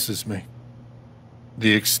amazes me.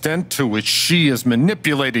 The extent to which she has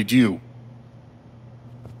manipulated you.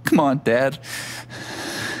 Come on, Dad.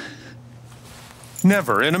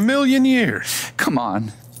 Never in a million years. Come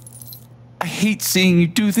on. I hate seeing you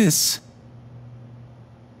do this.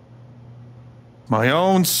 My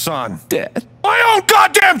own son. Dad. My own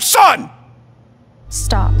goddamn son!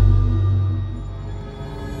 Stop.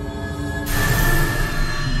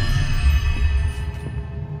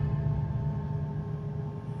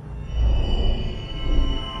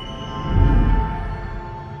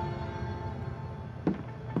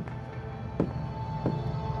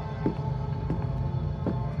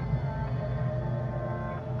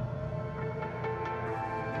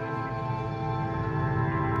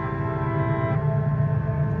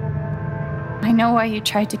 I know why you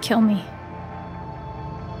tried to kill me.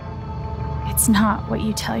 It's not what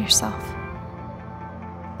you tell yourself.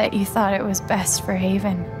 That you thought it was best for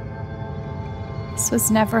Haven. This was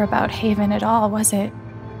never about Haven at all, was it?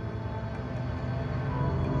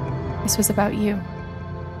 This was about you.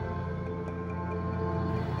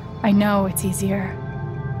 I know it's easier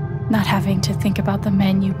not having to think about the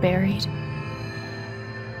men you buried.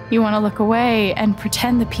 You want to look away and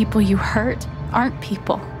pretend the people you hurt aren't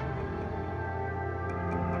people.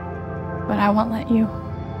 But I won't let you.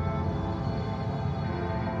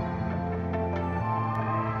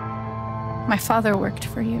 My father worked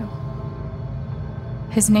for you.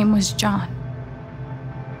 His name was John.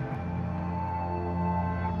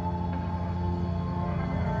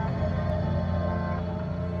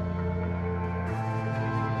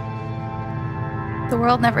 The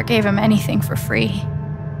world never gave him anything for free.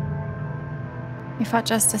 He fought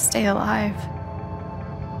just to stay alive.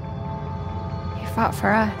 He fought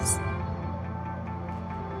for us.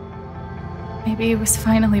 Maybe he was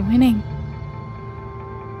finally winning.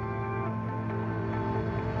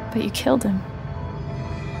 But you killed him.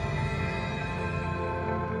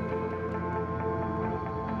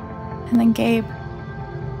 And then Gabe,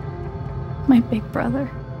 my big brother.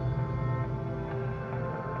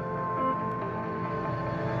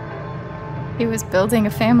 He was building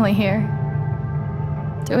a family here,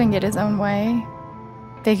 doing it his own way,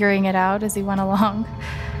 figuring it out as he went along.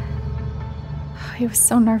 He was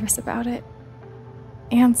so nervous about it.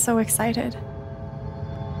 and so excited.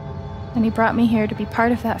 And he brought me here to be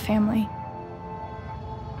part of that family.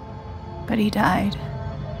 But he died.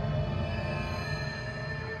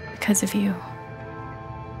 Because of you.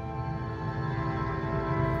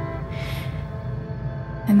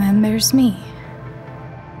 And then there's me.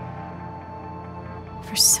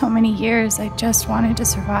 For so many years, I just wanted to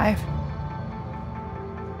survive.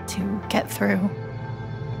 To get through.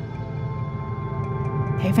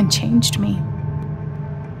 Haven changed me.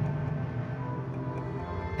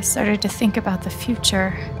 I started to think about the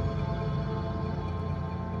future.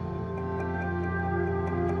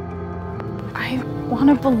 I want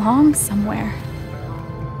to belong somewhere.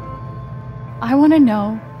 I want to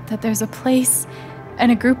know that there's a place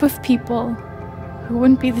and a group of people who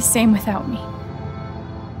wouldn't be the same without me.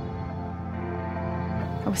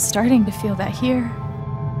 I was starting to feel that here.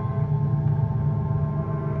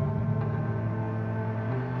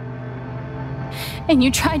 And you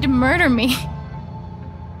tried to murder me.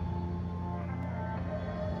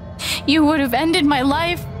 You would have ended my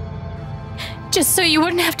life just so you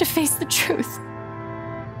wouldn't have to face the truth.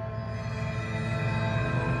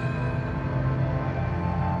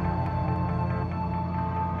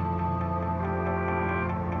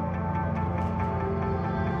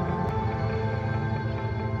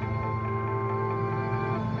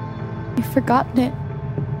 You've forgotten it,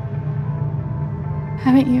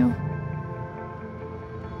 haven't you?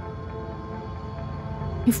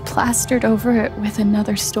 You've plastered over it with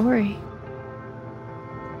another story.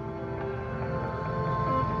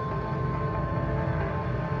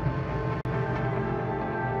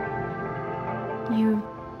 You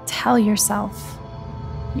tell yourself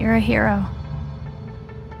you're a hero,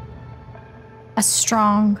 a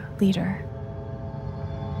strong leader.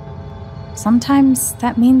 Sometimes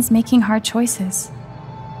that means making hard choices,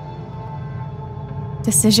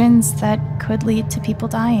 decisions that could lead to people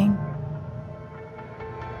dying.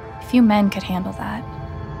 Few men could handle that.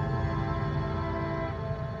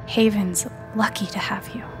 Haven's lucky to have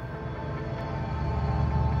you.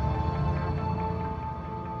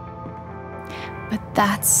 But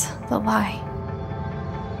that's the lie.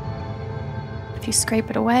 If you scrape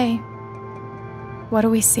it away, what do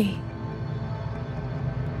we see?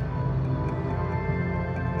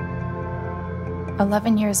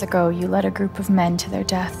 "11 years ago, you led a group of men to their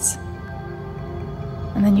deaths.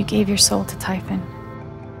 And then you gave your soul to Typhon.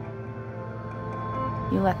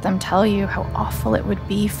 You let them tell you how awful it would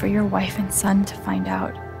be for your wife and son to find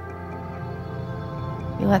out.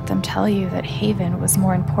 You let them tell you that Haven was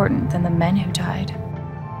more important than the men who died.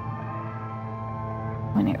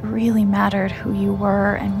 When it really mattered who you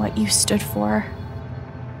were and what you stood for,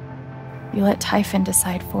 you let Typhon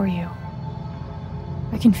decide for you.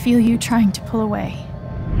 I can feel you trying to pull away.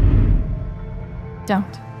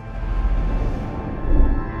 Don't.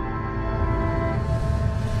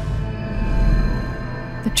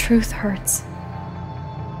 The truth hurts.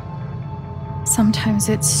 Sometimes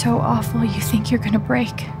it's so awful you think you're gonna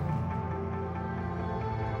break.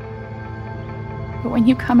 But when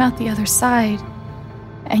you come out the other side,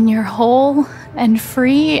 and you're whole and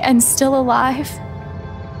free and still alive,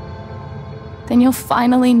 then you'll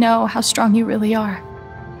finally know how strong you really are.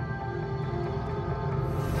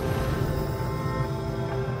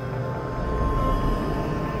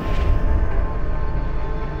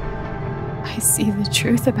 I see the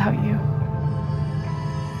truth about you.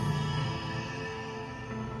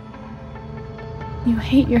 You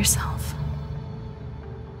hate yourself.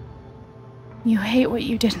 You hate what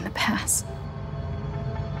you did in the past.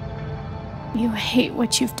 You hate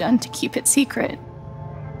what you've done to keep it secret.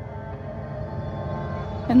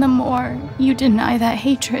 And the more you deny that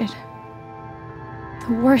hatred,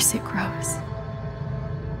 the worse it grows.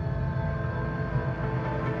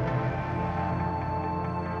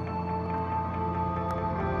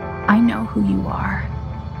 I know who you are.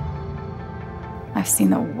 I've seen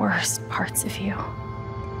the worst parts of you.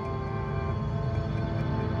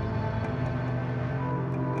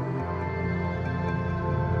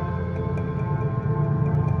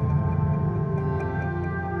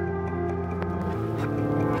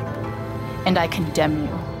 And I condemn you.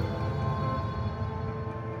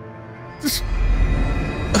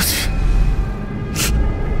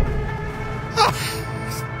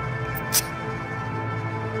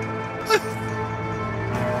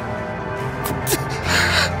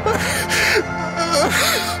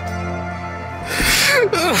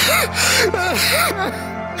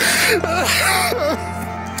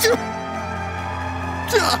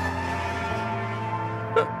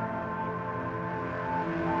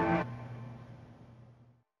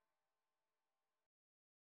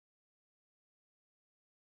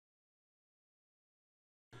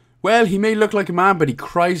 Well, he may look like a man, but he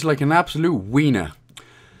cries like an absolute wiener.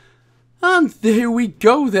 And there we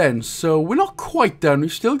go then. So we're not quite done.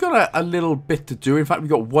 We've still got a little bit to do. In fact, we've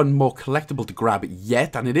got one more collectible to grab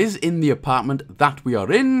yet. And it is in the apartment that we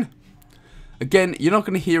are in. Again, you're not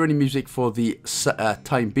going to hear any music for the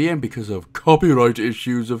time being because of copyright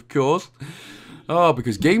issues, of course. Oh,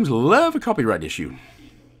 because games love a copyright issue.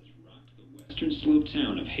 Western slope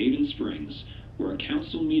town of Haven Springs, where a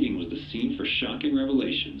council meeting was the scene for shocking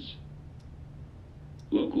revelations.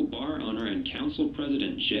 Local bar owner and council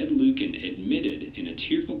president Jed Lucan admitted in a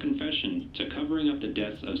tearful confession to covering up the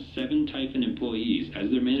deaths of 7 Typhon employees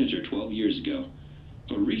as their manager 12 years ago.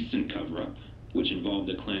 A recent cover-up, which involved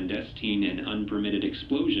a clandestine and unpermitted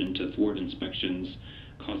explosion to thwart inspections,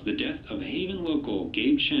 caused the death of Haven local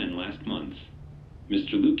Gabe Chen last month.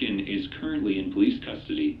 Mr. Lucan is currently in police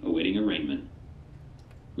custody, awaiting arraignment.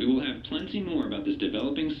 We will have plenty more about this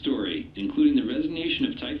developing story, including the resignation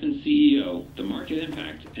of Typhon's CEO, the market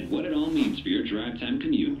impact, and what it all means for your drive time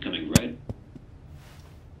commute, coming right...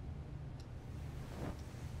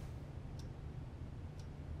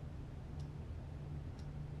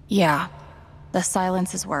 Yeah, the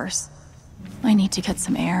silence is worse. I need to get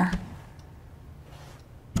some air.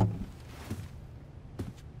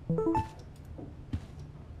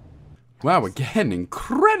 Wow, again,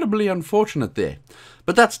 incredibly unfortunate there.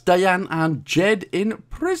 But that's Diane and Jed in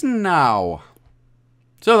prison now.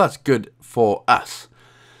 So that's good for us.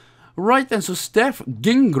 Right then, so Steph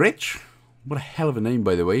Gingrich, what a hell of a name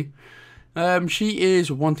by the way. She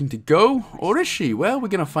is wanting to go, or is she? Well, we're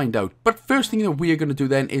going to find out. But first thing that we are going to do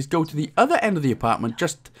then is go to the other end of the apartment.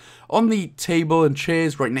 Just on the table and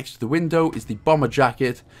chairs right next to the window is the bomber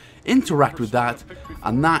jacket. Interact with that,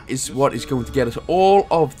 and that is what is going to get us all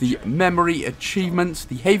of the memory achievements.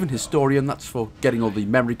 The Haven Historian, that's for getting all the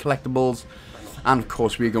memory collectibles. And of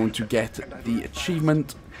course we are going to get the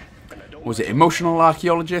achievement, was it Emotional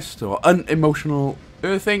Archaeologist or Unemotional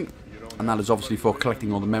Earthing? And that is obviously for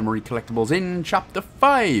collecting all the memory collectibles in Chapter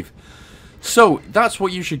 5. So that's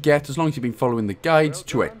what you should get as long as you've been following the guides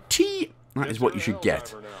to a T. That is what you should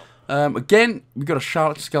get. Again, we've got a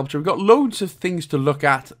Charlotte sculpture. We've got loads of things to look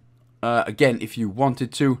at. Again, if you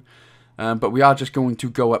wanted to. But we are just going to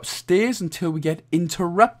go upstairs until we get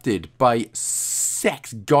interrupted by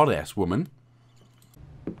sex goddess woman.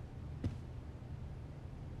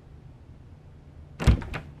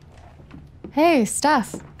 Hey,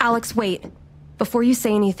 Steph. Alex, wait. Before you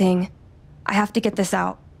say anything, I have to get this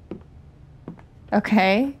out.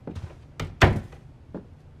 Okay.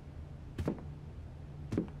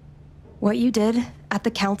 What you did at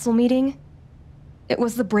the council meeting, it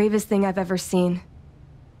was the bravest thing I've ever seen.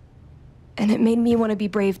 And it made me want to be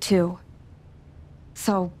brave too.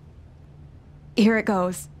 So, here it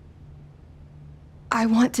goes. I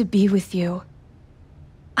want to be with you.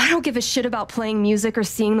 I don't give a shit about playing music or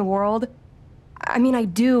seeing the world. I mean, I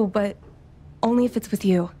do, but only if it's with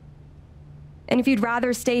you. And if you'd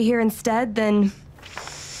rather stay here instead, then...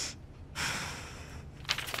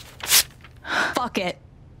 fuck it.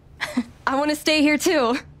 I want to stay here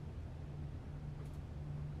too.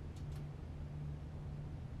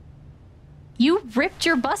 You ripped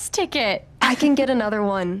your bus ticket. I can get another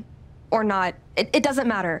one. Or not. It doesn't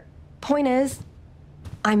matter. Point is,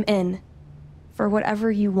 I'm in. For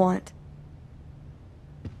whatever you want.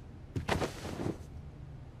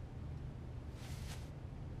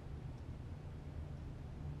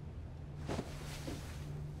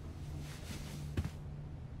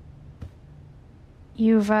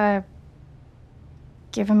 You've,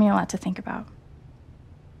 given me a lot to think about.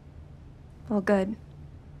 Well, good.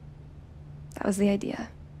 That was the idea.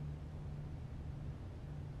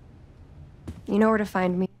 You know where to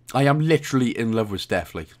find me. I am literally in love with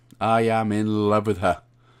Steph, like. I am in love with her.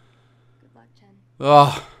 Good luck, Jen.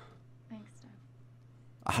 Oh. Thanks,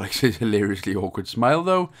 Steph. Alex's hilariously awkward smile,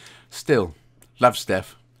 though. Still, love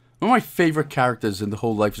Steph. One of my favourite characters in the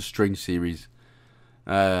whole Life is Strange series.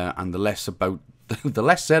 And the less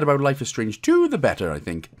said about Life is Strange 2, the better, I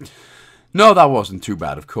think. No, that wasn't too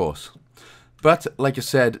bad, of course. But, like I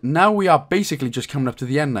said, now we are basically just coming up to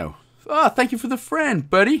the end now. Ah, thank you for the friend,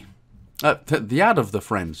 buddy. The ad of the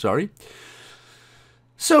friend, sorry.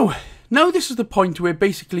 So, now this is the point where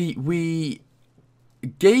basically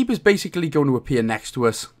Gabe is basically going to appear next to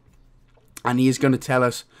us. And he is going to tell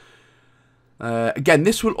us... again,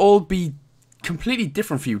 this will all be completely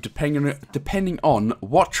different for you depending on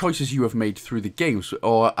what choices you have made through the games,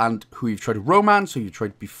 and who you've tried to romance, who you've tried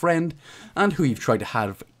to befriend, and who you've tried to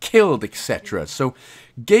have killed, etc. So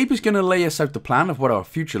Gabe is going to lay us out the plan of what our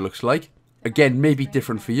future looks like. Again, maybe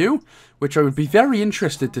different for you, which I would be very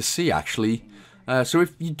interested to see actually So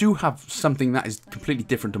if you do have something that is completely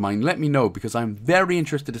different to mine, let me know, because I'm very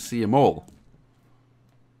interested to see them all.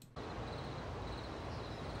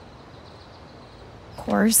 Of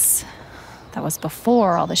course, that was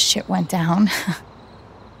before all the shit went down.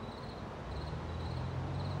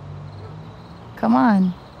 Come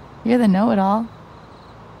on, you're the know-it-all.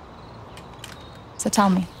 So tell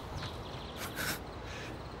me.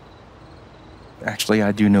 Actually,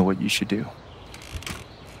 I do know what you should do.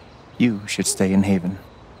 You should stay in Haven.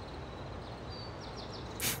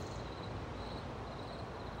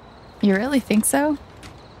 You really think so?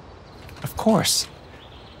 Of course.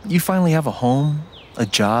 You finally have a home, a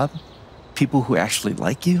job, people who actually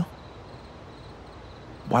like you.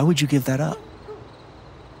 Why would you give that up?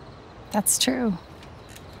 That's true.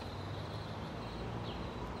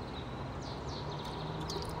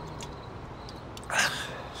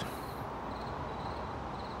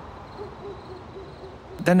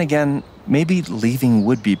 Then again, maybe leaving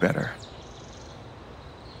would be better.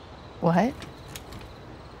 What?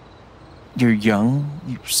 You're young,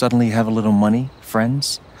 you suddenly have a little money,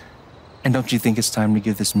 friends, and don't you think it's time to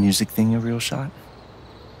give this music thing a real shot?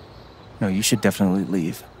 No, you should definitely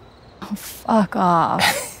leave. Oh, fuck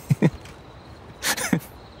off.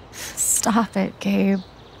 Stop it, Gabe.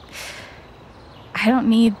 I don't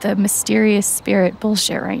need the mysterious spirit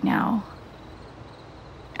bullshit right now.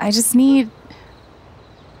 I just need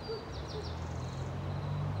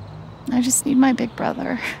my big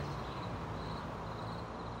brother.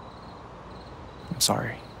 I'm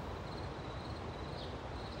sorry.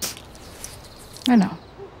 I know.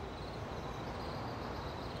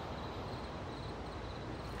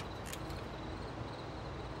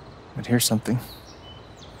 But here's something.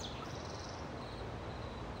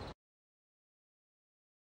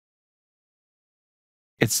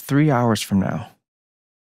 It's 3 hours from now.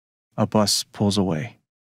 A bus pulls away.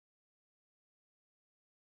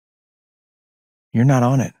 You're not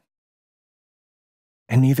on it.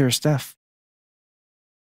 And neither is Steph.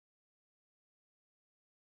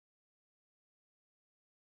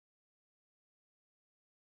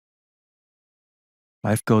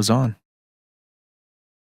 Life goes on.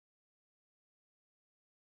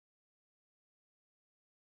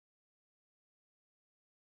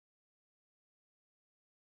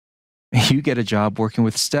 You get a job working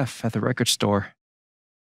with Steph at the record store.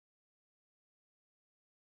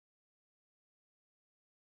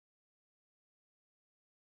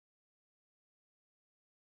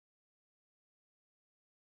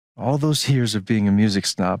 All those years of being a music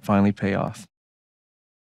snob finally pay off.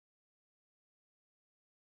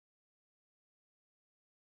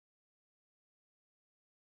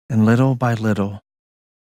 And little by little,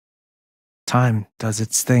 time does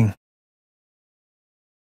its thing.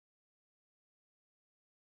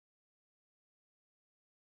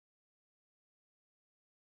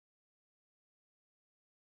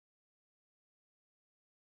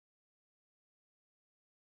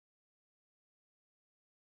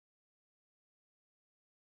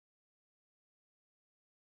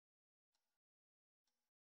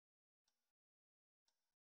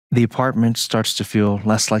 The apartment starts to feel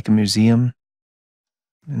less like a museum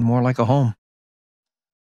and more like a home.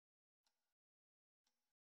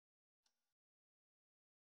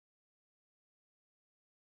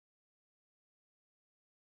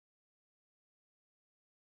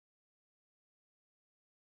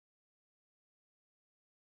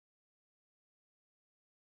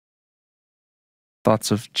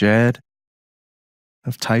 Thoughts of Jed,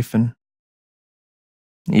 of Typhon,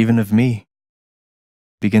 even of me,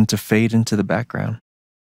 begin to fade into the background.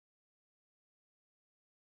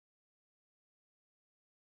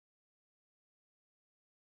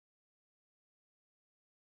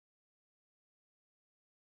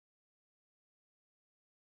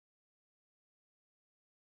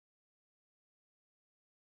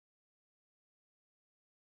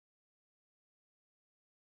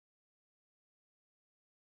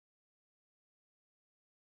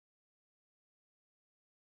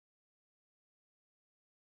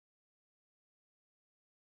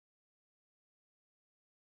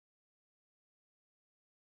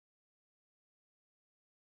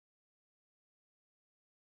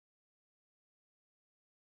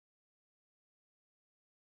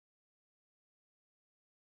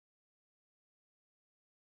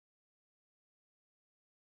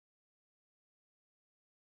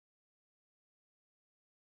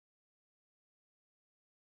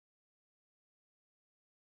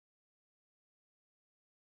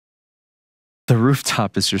 The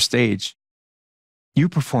rooftop is your stage. You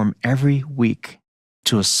perform every week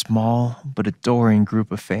to a small but adoring group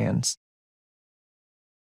of fans.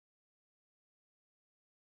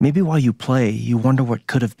 Maybe while you play, you wonder what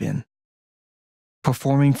could have been.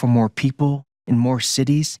 Performing for more people in more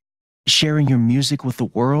cities, sharing your music with the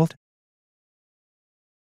world.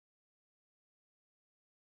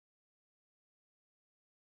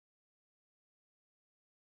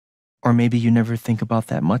 Or maybe you never think about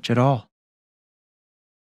that much at all.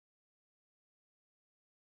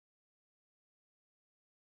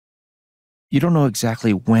 You don't know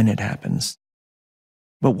exactly when it happens,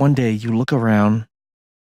 but one day you look around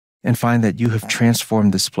and find that you have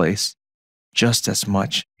transformed this place just as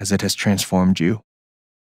much as it has transformed you.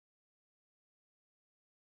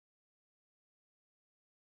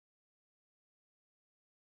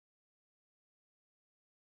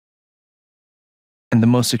 And the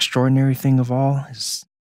most extraordinary thing of all is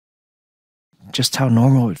just how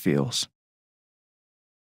normal it feels.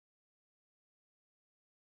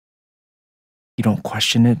 You don't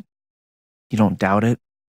question it, you don't doubt it,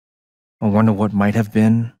 or wonder what might have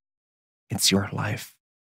been. It's your life.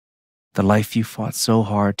 The life you fought so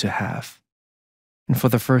hard to have. And for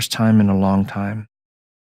the first time in a long time,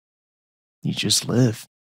 you just live.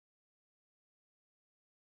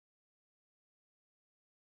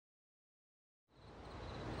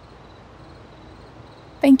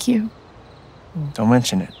 Thank you. Don't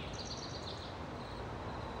mention it.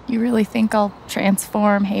 You really think I'll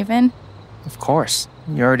transform Haven? Of course,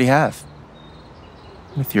 you already have.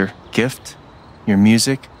 With your gift, your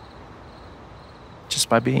music, just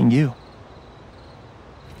by being you.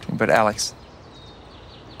 But Alex,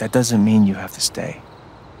 that doesn't mean you have to stay.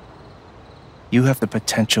 You have the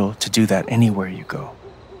potential to do that anywhere you go.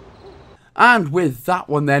 And with that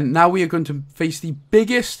one then, now we are going to face the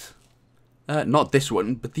biggest, not this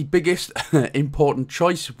one, but the biggest important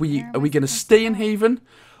choice. Are we going to stay in Haven,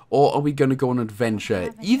 or are we going to go on an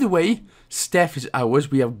adventure? Either way, Steph is ours.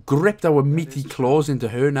 We have gripped our meaty claws into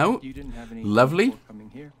her now. Lovely.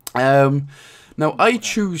 Now, I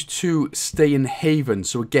choose to stay in Haven.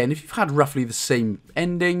 So again, if you've had roughly the same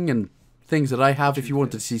ending and things that I have, if you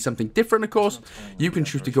wanted to see something different, of course, you can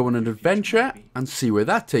choose to go on an adventure and see where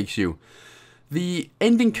that takes you. The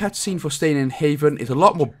ending cutscene for staying in Haven is a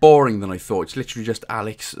lot more boring than I thought. It's literally just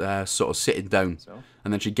Alex sort of sitting down,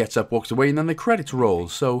 and then she gets up, walks away, and then the credits roll.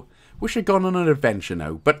 So, wish I'd gone on an adventure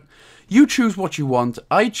now. But you choose what you want.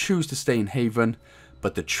 I choose to stay in Haven,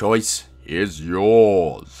 but the choice is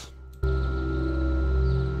yours.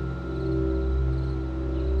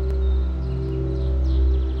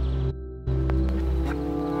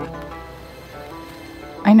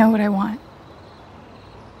 I know what I want.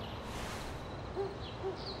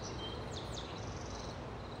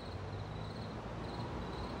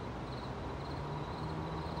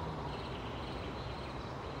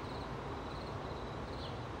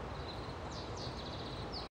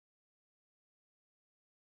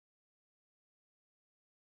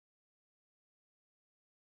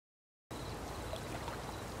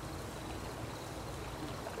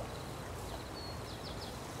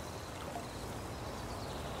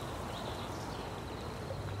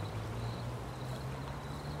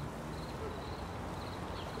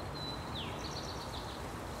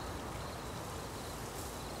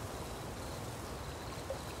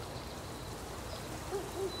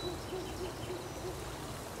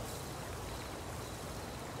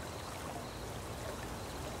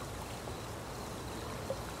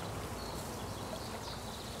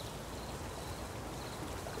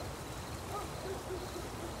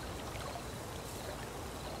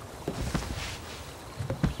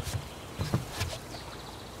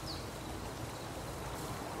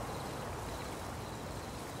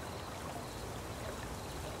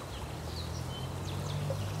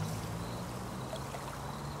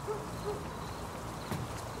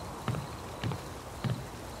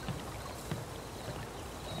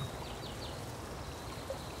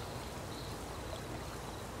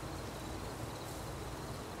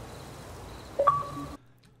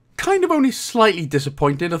 Kind of only slightly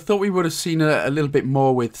disappointed. I thought we would have seen a little bit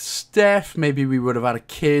more with Steph. Maybe we would have had a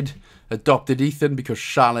kid, adopted Ethan, because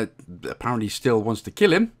Charlotte apparently still wants to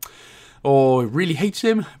kill him, or really hates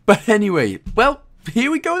him. But anyway, well,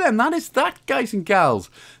 here we go then. That is that, guys and gals.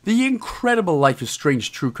 The incredible Life is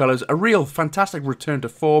Strange True Colors. A real fantastic return to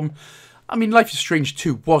form. I mean, Life is Strange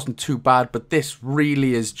 2 wasn't too bad, but this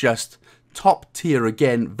really is just top tier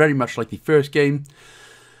again, very much like the first game.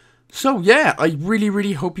 So yeah, I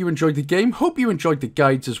really hope you enjoyed the game. Hope you enjoyed the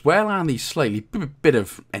guides as well, and the slightly bit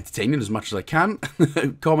of entertainment as much as I can.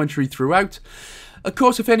 Commentary throughout. Of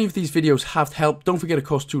course, if any of these videos have helped, don't forget, of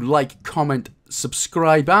course, to like, comment,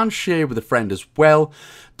 subscribe, and share with a friend as well.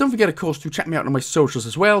 Don't forget, of course, to check me out on my socials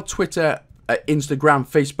as well. Twitter, Instagram,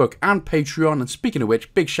 Facebook, and Patreon. And speaking of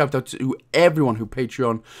which, big shout out to everyone who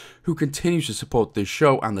Patreon, who continues to support this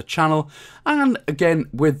show and the channel. And again,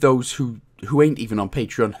 with those who ain't even on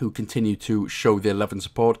Patreon, who continue to show their love and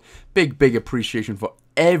support. Big appreciation for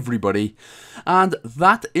everybody. And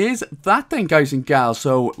that is that then, guys and gals.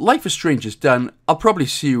 So Life is Strange is done. I'll probably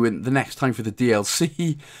see you in the next time for the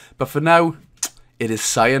DLC. But for now, it is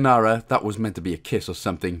sayonara. That was meant to be a kiss or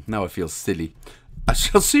something. Now I feel silly. I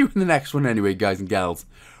shall see you in the next one anyway, guys and gals.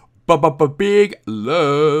 Big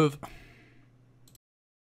love.